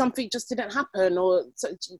know, something just didn't happen, or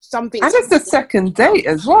something. And it's the second date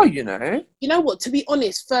as well, you know. You know what? To be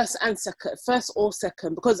honest, first or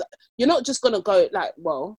second, because you're not just gonna go like,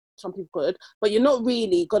 well, some people could, but you're not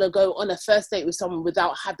really gonna go on a first date with someone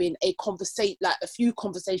without having a few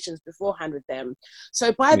conversations beforehand with them.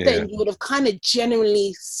 So by then, you would have kind of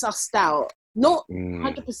genuinely sussed out. Not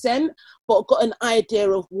 100%, but got an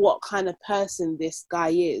idea of what kind of person this guy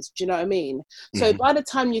is. Do you know what I mean? So by the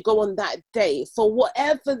time you go on that date, for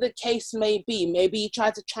whatever the case may be, maybe you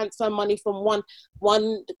try to transfer money from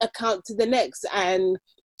one account to the next, and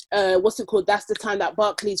what's it called? That's the time that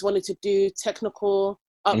Barclays wanted to do technical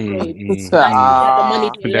upgrade. The money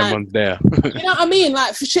there. You know what I mean?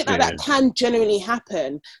 Like, for shit like that can genuinely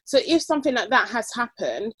happen. So if something like that has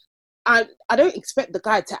happened, I don't expect the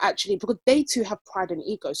guy to actually, because they too have pride and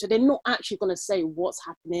ego, so they're not actually going to say what's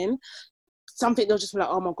happening. They'll just be like,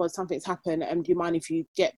 oh my God, something's happened, and do you mind if you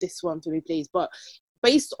get this one for me, please? But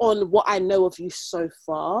based on what I know of you so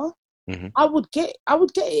far, I would get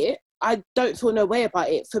it. I don't feel no way about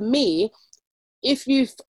it. For me, if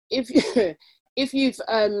if you if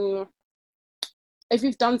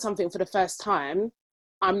you've done something for the first time,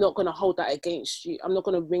 I'm not going to hold that against you. I'm not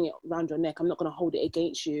going to ring it around your neck. I'm not going to hold it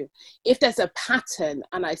against you. If there's a pattern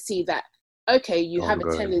and I see that, okay, you have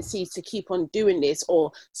a tendency to keep on doing this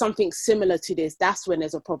or something similar to this, that's when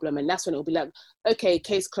there's a problem. And that's when it'll be like, okay,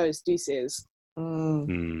 case closed, deuces.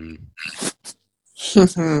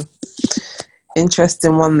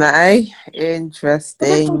 Interesting one, that, eh?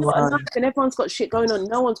 Interesting one. And everyone's got shit going on.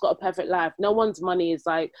 No one's got a perfect life. No one's money is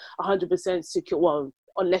like 100% secure. Well,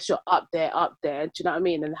 unless you're up there. Do you know what I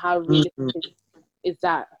mean? And how realistic is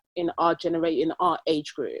that in our generation, in our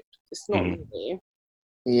age group? It's not really.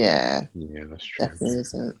 Yeah, that's true. Definitely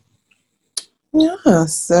isn't. Yeah,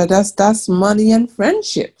 so that's money and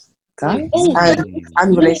friendships, guys,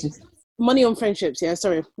 and relationships. Money on friendships. Yeah.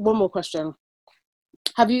 Sorry. One more question.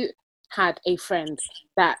 Have you had a friend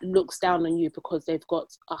that looks down on you because they've got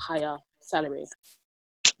a higher salary?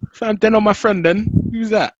 Fam, they're not my friend then. Who's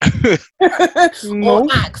that? No. Or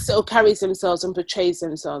acts or carries themselves and portrays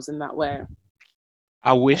themselves in that way.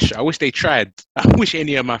 I wish they tried. I wish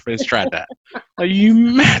any of my friends tried that. Are you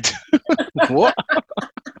mad? What?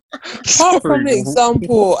 Apart from the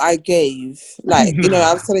example I gave, like, you know,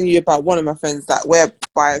 I was telling you about one of my friends that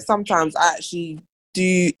whereby sometimes I actually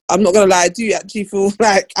do, I'm not gonna lie, I do actually feel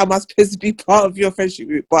like I must supposed to be part of your friendship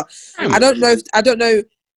group, but I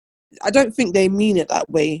don't think they mean it that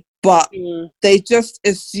way, but they just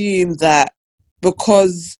assume that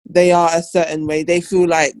because they are a certain way, they feel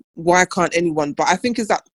like, why can't anyone? But I think it's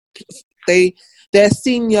that they're a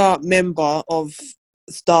senior member of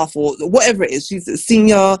staff or whatever it is. She's a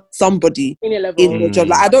senior somebody in the job.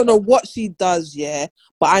 Like, I don't know what she does,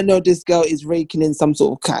 but I know this girl is raking in some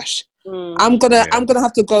sort of cash. I'm gonna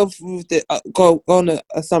have to go with go on the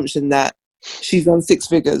assumption that she's on 6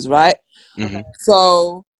 figures, right?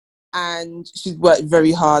 So, and she's worked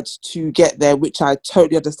very hard to get there, which I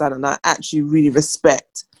totally understand and I actually really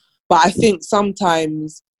respect. But I think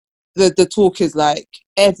sometimes the talk is like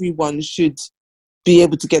everyone should be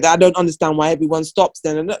able to get there. I don't understand why everyone stops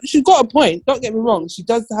then. And she's got a point. Don't get me wrong. She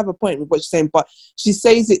does have a point with what she's saying, but she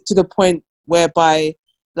says it to the point whereby,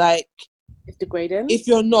 like, it's degrading. If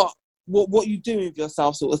you're not, what you doing with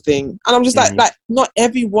yourself, sort of thing. And I'm just like, not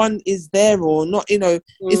everyone is there, or not. You know,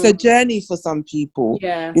 it's a journey for some people.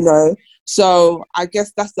 Yeah. You know, so I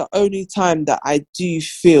guess that's the only time that I do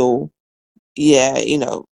feel, you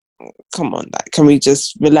know, come on, like, can we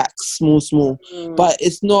just relax, small? But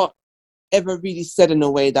it's not ever really said in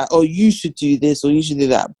a way that, oh, you should do this or you should do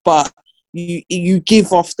that, but you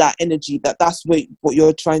give off that energy that's what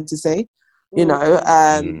you're trying to say, you know.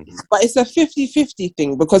 But it's a 50-50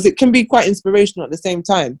 thing, because it can be quite inspirational at the same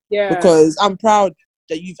time, because I'm proud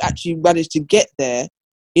that you've actually managed to get there,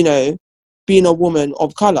 you know, being a woman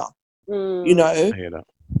of color, you know. I hear that.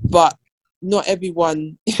 But not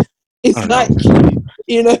everyone is like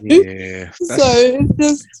you know. So it's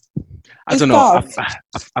just, I don't know.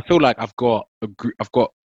 I feel like I've got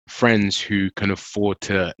friends who can afford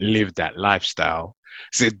to live that lifestyle.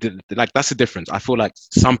 So like, that's the difference. I feel like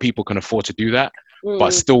some people can afford to do that,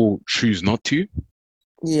 but still choose not to.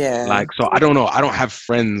 Yeah. Like, so I don't know. I don't have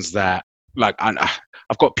friends that, like,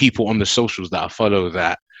 I've got people on the socials that I follow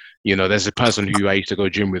that, you know, there's a person who I used to go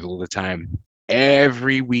gym with all the time.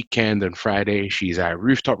 Every weekend and Friday, she's at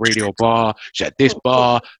Rooftop Radio Bar, she's at this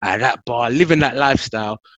bar, at that bar, living that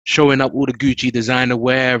lifestyle, showing up all the Gucci designer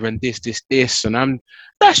wear and this, and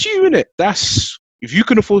that's you, innit? That's, if you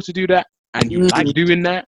can afford to do that and you like doing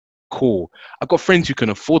that, cool. I've got friends who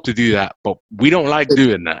can afford to do that, but we don't like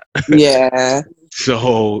doing that. Yeah.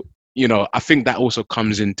 So, you know, I think that also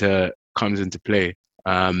comes into play.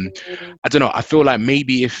 I don't know. I feel like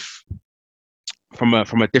maybe if from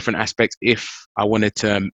a different aspect, if I wanted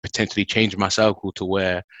to potentially change my circle to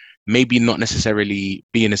where maybe not necessarily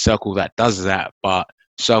be in a circle that does that, but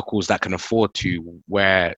circles that can afford to,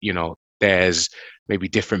 where, you know, there's maybe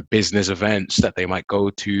different business events that they might go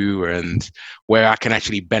to, and where I can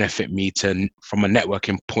actually benefit me from a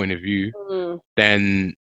networking point of view,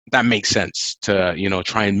 then that makes sense to, you know,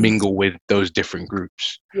 try and mingle with those different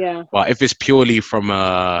groups. Yeah. But if it's purely from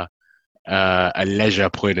a leisure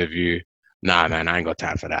point of view, nah, man, I ain't got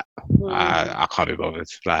time for that. I can't be bothered.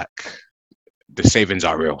 Like, the savings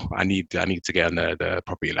are real. I need to get on the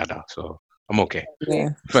property ladder, so I'm okay. Yeah.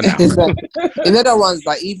 For now. In other ones,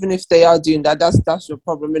 like, even if they are doing that, that's your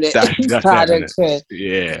problem, innit? That's I don't care.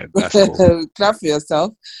 Yeah, that's cool. Clap for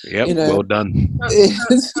yourself. Yep, you know. Well done. Do you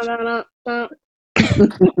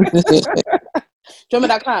remember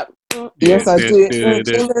that clap? Yes, I do.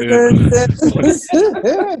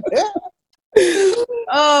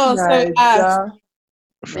 Oh, so bad.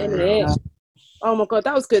 Oh my god,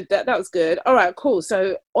 that was good. That was good. All right, cool.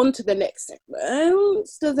 So on to the next segment.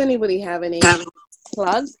 Does anybody have any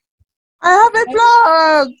plugs? I have a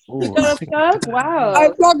plug. You got a plug? Wow. I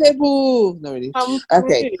pluggable. No, really.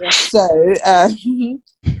 Okay. So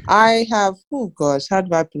I have. Oh gosh, how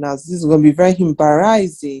do I pronounce this? Is going to be very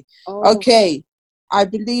embarrassing. Oh. Okay, I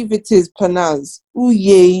believe it is pronounced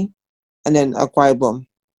Uye, and then Akwa Ibom.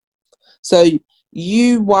 So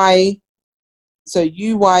UY. So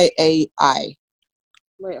UYAI.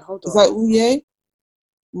 Wait, hold on. Is that Uye?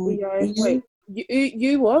 Wait,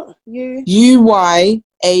 you what? UYAI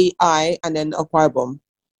and then Akwa Ibom.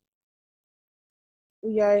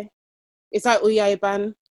 Uyai. It's like Uyai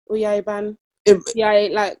Ban. Yeah,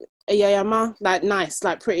 like Uyayama. Like nice,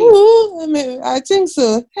 like pretty. Ooh, I think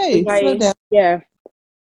so. Hey, slow down. Yeah.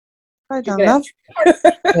 Slow down, love.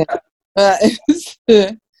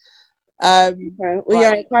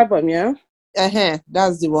 Uyai Akwa Ibom, yeah?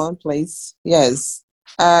 That's the one place. Yes.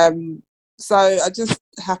 So I just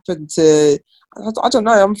happened to, I don't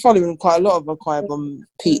know, I'm following quite a lot of Akwa Ibom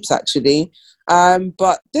peeps actually.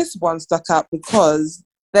 But this one stuck out because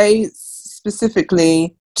they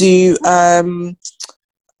specifically do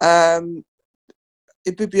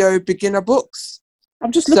Ibibio beginner books.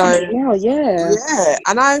 I'm just looking at it now, yeah. Yeah,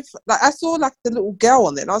 and I saw like the little girl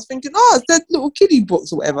on it, and I was thinking, oh, it's the little kiddie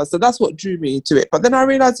books or whatever. So that's what drew me to it. But then I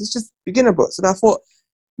realized it's just beginner books, and I thought,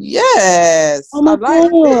 yes, oh my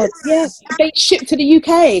god, yes, they ship to the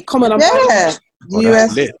UK. Come on, I'm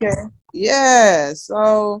US. Yeah,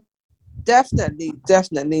 so definitely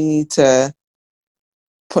need to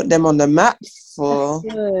put them on the map for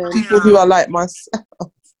people who are like myself.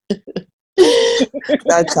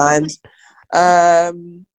 Bad times.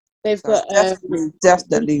 They've got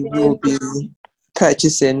definitely will be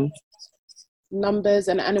purchasing numbers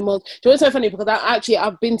and animals. So it's so funny because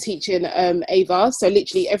I've been teaching Ava, so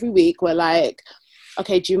literally every week we're like,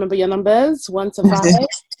 okay, do you remember your numbers 1 to 5?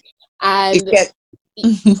 And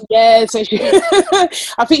yeah, so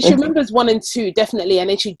I think she remembers 1 and 2 definitely, and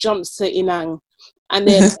then she jumps to Inang. And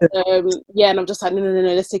then, and I'm just like, no,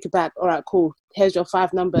 let's take it back. All right, cool. Here's your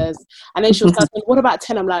 5 numbers. And then she'll start saying, what about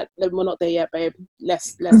 10? I'm like, no, we're not there yet, babe.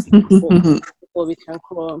 Let's before we can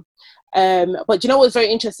call. But you know what's very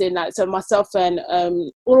interesting? Like, so myself and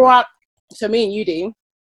so me and Yudi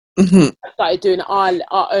started doing our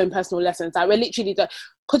own personal lessons. Like, we're literally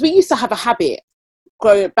because we used to have a habit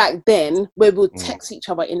growing back then where we'll text each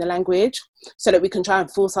other in the language so that we can try and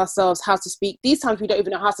force ourselves how to speak. These times we don't even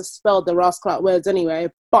know how to spell the rascal words anyway,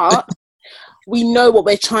 but we know what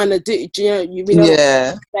we're trying to do. Do you know? We know what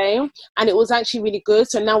we're saying, and it was actually really good.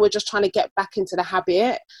 So now we're just trying to get back into the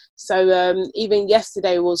habit. So even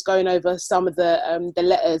yesterday was going over some of the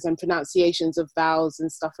letters and pronunciations of vowels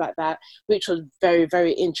and stuff like that, which was very,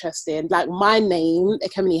 very interesting. Like my name,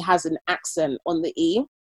 Ekemini, has an accent on the E.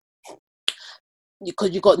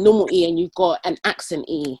 Because you've got normal E and you've got an accent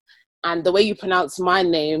E, and the way you pronounce my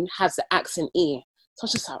name has the accent E. So I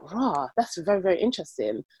was just like, rah, that's very, very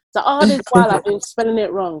interesting. So this while I've been spelling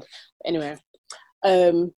it wrong. Anyway,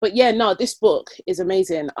 but yeah, no, this book is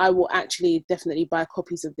amazing. I will actually definitely buy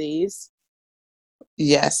copies of these.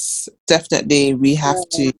 Yes, definitely. We have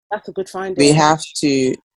to. That's a good find. We have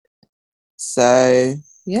to. So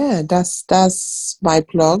yeah, that's my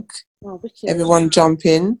plug. Oh, everyone jump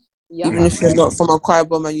in. Yep. Even if you're not from Akwa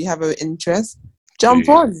Ibom and you have an interest, jump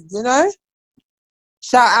on, you know?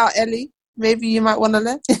 Shout out Ellie. Maybe you might want to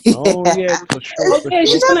learn. Oh, yeah, for sure. Okay,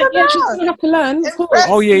 she's going to have to learn.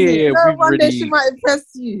 Oh, yeah. No, one day she might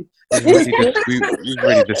impress you. We've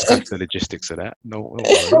already discussed the logistics of that. No.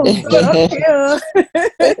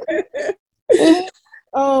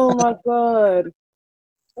 Oh, my God.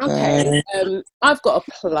 Okay, I've got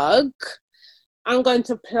a plug. I'm going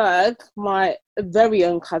to plug my very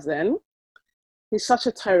own cousin. He's such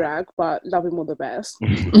a toe rag, but love him all the best.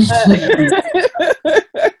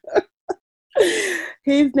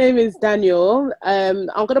 His name is Daniel. I'm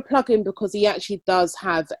going to plug him because he actually does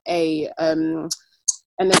have an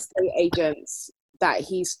estate agent that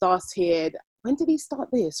he started. When did he start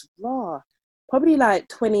this? Probably like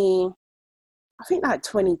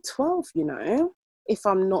 2012, you know, if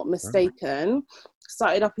I'm not mistaken.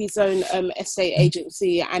 Started up his own estate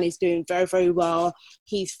agency and he's doing very, very well.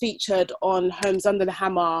 He's featured on Homes Under the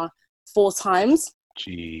Hammer 4 times.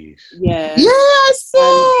 Jeez. Yeah. Yeah, I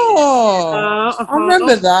saw. I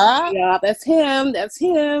remember that. Yeah, that's him.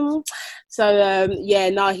 So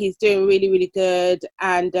he's doing really, really good.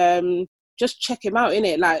 And just check him out,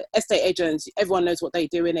 innit? Like estate agents, everyone knows what they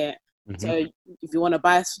do, innit? Mm-hmm. So if you want to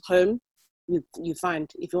buy a home, you find.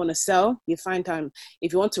 If you want to sell, you find him.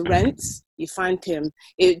 If you want to rent, you find him.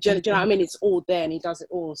 Do you know what I mean? It's all there and he does it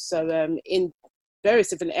all. So in various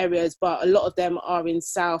different areas, but a lot of them are in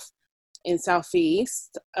southeast,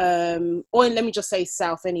 or let me just say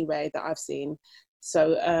south anyway, that I've seen.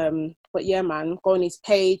 So but yeah, man, go on his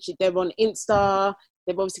page. They're on Insta.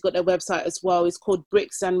 They've obviously got their website as well. It's called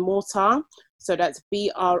Bricks and Mortar. So that's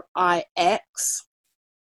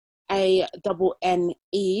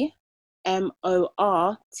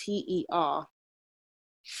BRIXANNEMORTER.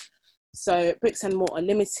 So Bricks and Mortar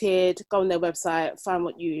Limited. Go on their website, find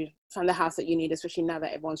the house that you need, especially now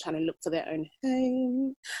that everyone's trying to look for their own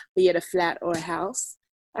home, be it a flat or a house.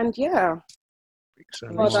 And yeah,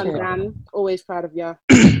 well done, Dan. Always proud of you.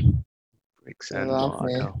 Bricks and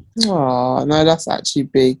Mortar. Oh no, that's actually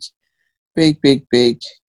big. Yeah,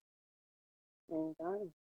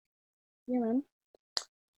 man.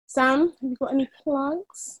 Sam, have you got any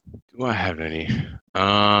plugs? Do I have any?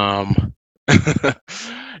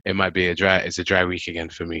 It might be it's a dry week again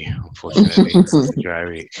for me, unfortunately. Dry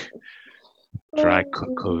week. Dry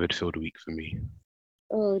COVID filled week for me.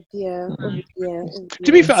 Oh dear.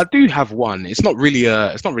 To be fair, I do have one. It's not really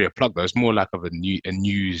a plug though. It's more like of a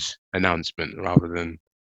news announcement rather than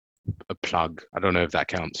a plug. I don't know if that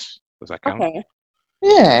counts. Does that count? Okay.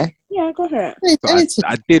 Yeah, go ahead. So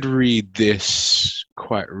I did read this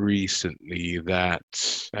quite recently that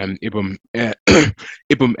Ibum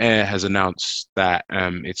Air has announced that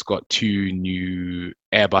it's got 2 new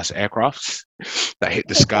Airbus aircrafts that hit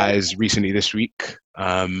the skies recently this week.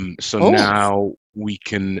 Now we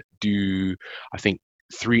can do, I think,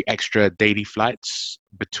 3 extra daily flights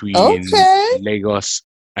between Lagos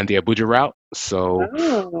and the Abuja route. So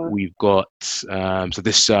we've got so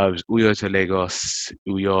this serves Uyo to Lagos,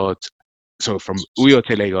 from Uyo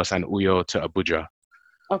to Lagos and Uyo to Abuja.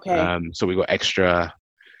 Okay. So we got extra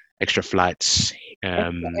flights,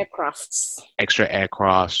 extra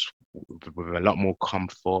aircrafts with a lot more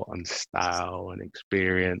comfort and style and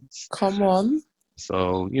experience. Come on.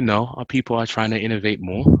 So, our people are trying to innovate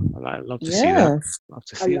more. I love to see that. Love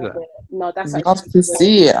to see that. No, that's love to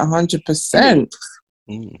see it 100%.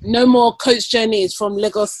 No more coach journeys from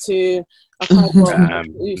Lagos to none of that.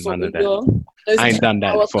 I ain't done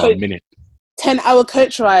that for a minute. 10-hour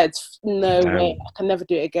coach rides. No way. I can never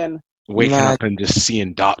do it again. Waking up and just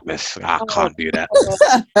seeing darkness. I can't do that.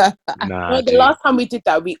 The last time we did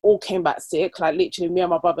that, we all came back sick. Like literally, me and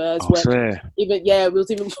my brothers were we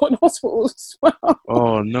was even put in hospital as well.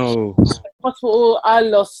 Oh no! Hospital. I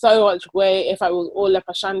lost so much weight. If I was all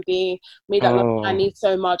lepashandi, me that I need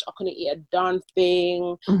so much, I couldn't eat a darn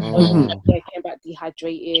thing. I came back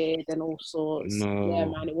dehydrated and all sorts. No. Yeah,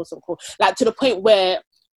 man, it wasn't cool. Like to the point where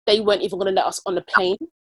they weren't even going to let us on the plane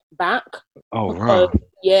back. Oh, wow.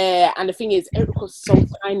 Yeah, and the thing is, Eric was so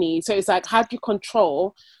tiny. So it's like, how do you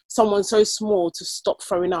control someone so small to stop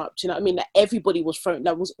throwing up? Do you know what I mean? Like everybody was throwing,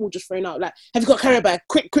 that was all just throwing up. Like, have you got a carrier bag?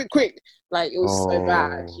 Quick. Like it was so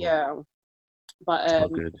bad. Yeah. But I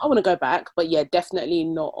want to go back. But yeah, definitely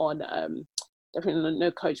not on, definitely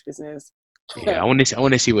no coach business. Yeah, I want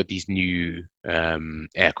to see what these new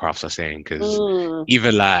aircrafts are saying, because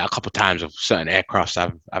even like a couple of times of certain aircrafts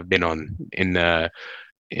I've been on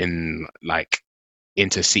in like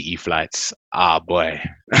intercity flights. Boy,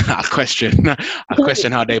 I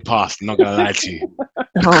question how they passed. I'm not gonna lie to you.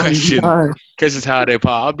 Question how they passed.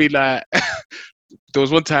 I'll be like, there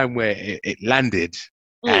was one time where it landed,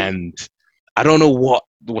 and I don't know what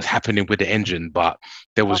was happening with the engine, but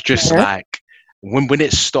there was just like. When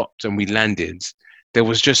it stopped and we landed, there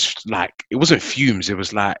was just like, it wasn't fumes. It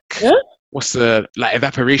was like, what's the, like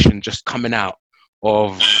evaporation just coming out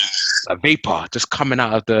of a vapor, just coming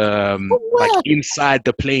out of the, like inside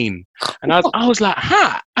the plane. And I was like,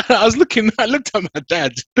 I looked at my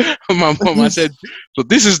dad and my mom, I said, so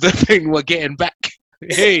this is the thing we're getting back.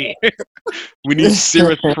 Hey, we need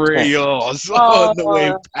serious prayers on the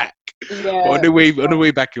way back. Yeah. On the way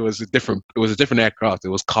back, it was a different aircraft. It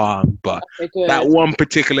was calm, but that one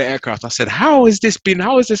particular aircraft, I said, how has this been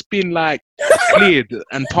like cleared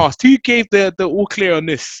and passed? Who gave the all clear on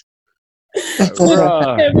this?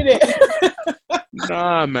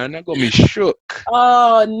 Nah, man, that got me shook.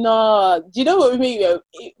 Oh no! Do you know what we mean?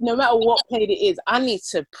 No matter what plane it is, I need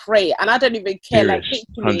to pray, and I don't even care. Serious,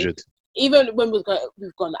 like 100. Even when we've gone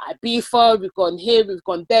to Ibiza, we've gone here, we've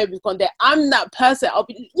gone there. I'm that person. I'll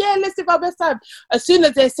be, let's do our best time. As soon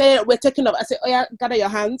as they say we're taking off, I say, oh yeah, gather your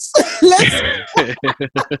hands. Let's.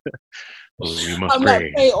 We must I'm pray.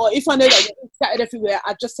 like, hey, or if I know that we're scattered everywhere,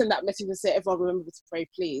 I just send that message and say, everyone remember to pray,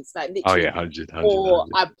 please. Like literally. 100. Or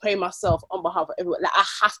I pray myself on behalf of everyone. Like I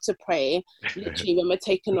have to pray. Literally, when we're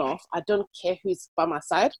taking off, I don't care who's by my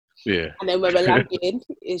side. Yeah. And then when we're landing,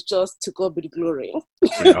 it's just to God be the glory.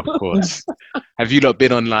 Yeah, of course. Have you not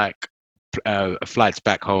been on like flights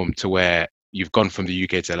back home to where you've gone from the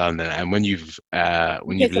UK to London, and when you've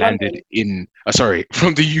landed in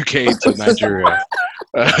from the UK to Nigeria.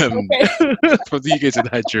 From the UK to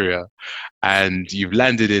Nigeria, and you've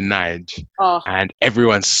landed in Nigeria, and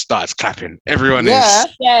everyone starts clapping. Everyone is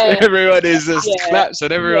just claps,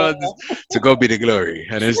 and everyone's to go be the glory,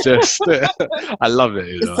 and it's just I love it.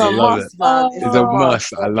 It's a must, man. It's a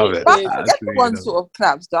must. I love it. Everyone sort of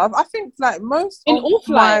claps, though. I think like most in all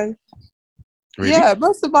flights. Really? Yeah,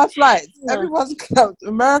 most of my flights, everyone's clapped.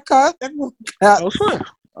 America, everyone clapped.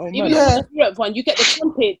 Even the Europe one, you get the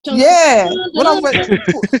trumpet. Yeah. When I went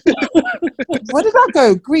where did I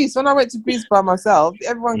go? Greece. When I went to Greece by myself,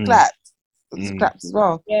 everyone clapped. Clapped as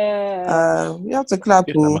well. Yeah. You have to clap.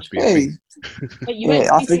 Hey.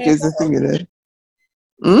 I think it's a thing, you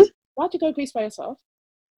know. Why'd you go to Greece by yourself?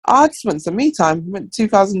 I just went some me time. Went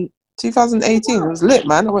 2018. It was lit,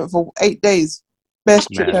 man. I went for 8 days. Best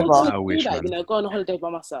trip ever. I wish, that, go on a holiday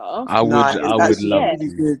by myself. I would love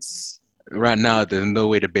really good. Right now, there's no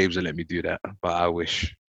way the babes will let me do that, but I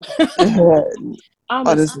wish.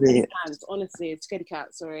 Honestly, it's scaredy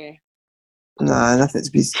cat. Sorry. Nah, nothing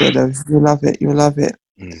to be scared of. You'll love it. You'll love it.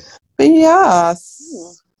 But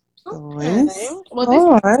yes. Okay. Well, this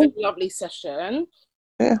was a lovely session.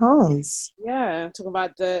 It has. Yeah, talking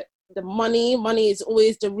about the money. Money is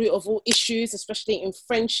always the root of all issues, especially in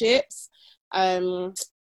friendships.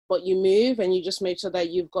 But you move and you just make sure that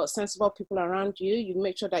you've got sensible people around you. You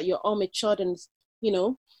make sure that you're all matured and,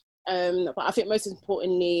 but I think most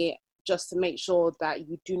importantly, just to make sure that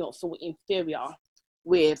you do not feel inferior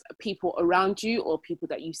with people around you or people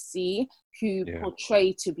that you see who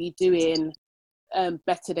portray to be doing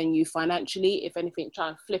better than you financially. If anything, try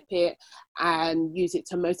and flip it and use it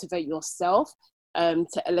to motivate yourself.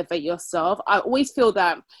 To elevate yourself. I always feel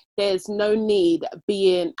that there's no need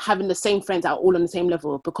having the same friends out all on the same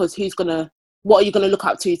level, because what are you gonna look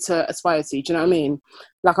up to aspire to? Do you know what I mean?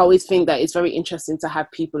 Like, I always think that it's very interesting to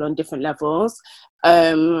have people on different levels.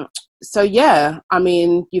 So yeah, I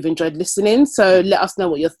mean, you've enjoyed listening, so let us know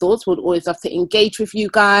what your thoughts. We'd always love to engage with you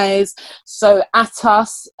guys. So at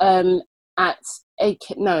us,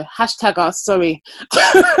 hashtag us, sorry.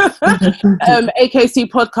 AKC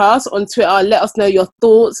Podcast on Twitter. Let us know your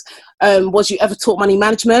thoughts. Was you ever taught money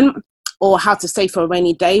management or how to save for a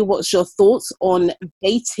rainy day? What's your thoughts on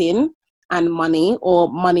dating and money,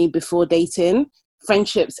 or money before dating,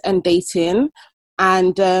 friendships and dating,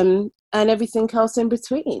 and everything else in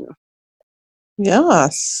between?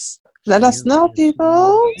 Yes. Let us know,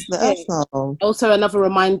 people. Let us know. Also, another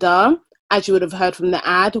reminder, as you would have heard from the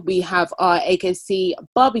ad, we have our AKC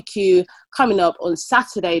barbecue coming up on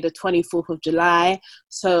Saturday, the 24th of July.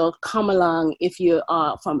 So come along if you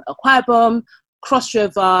are from Akwa Ibom, Cross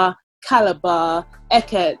River, Calabar,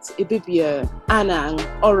 Eket, Ibibio, Anang,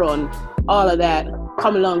 Oron, all of that.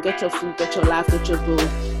 Come along, get your food, get your life, get your boo.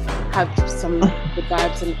 Have some good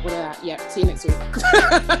vibes and all that. Yeah, see you next week.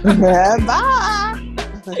 Bye.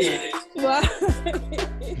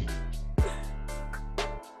 Bye.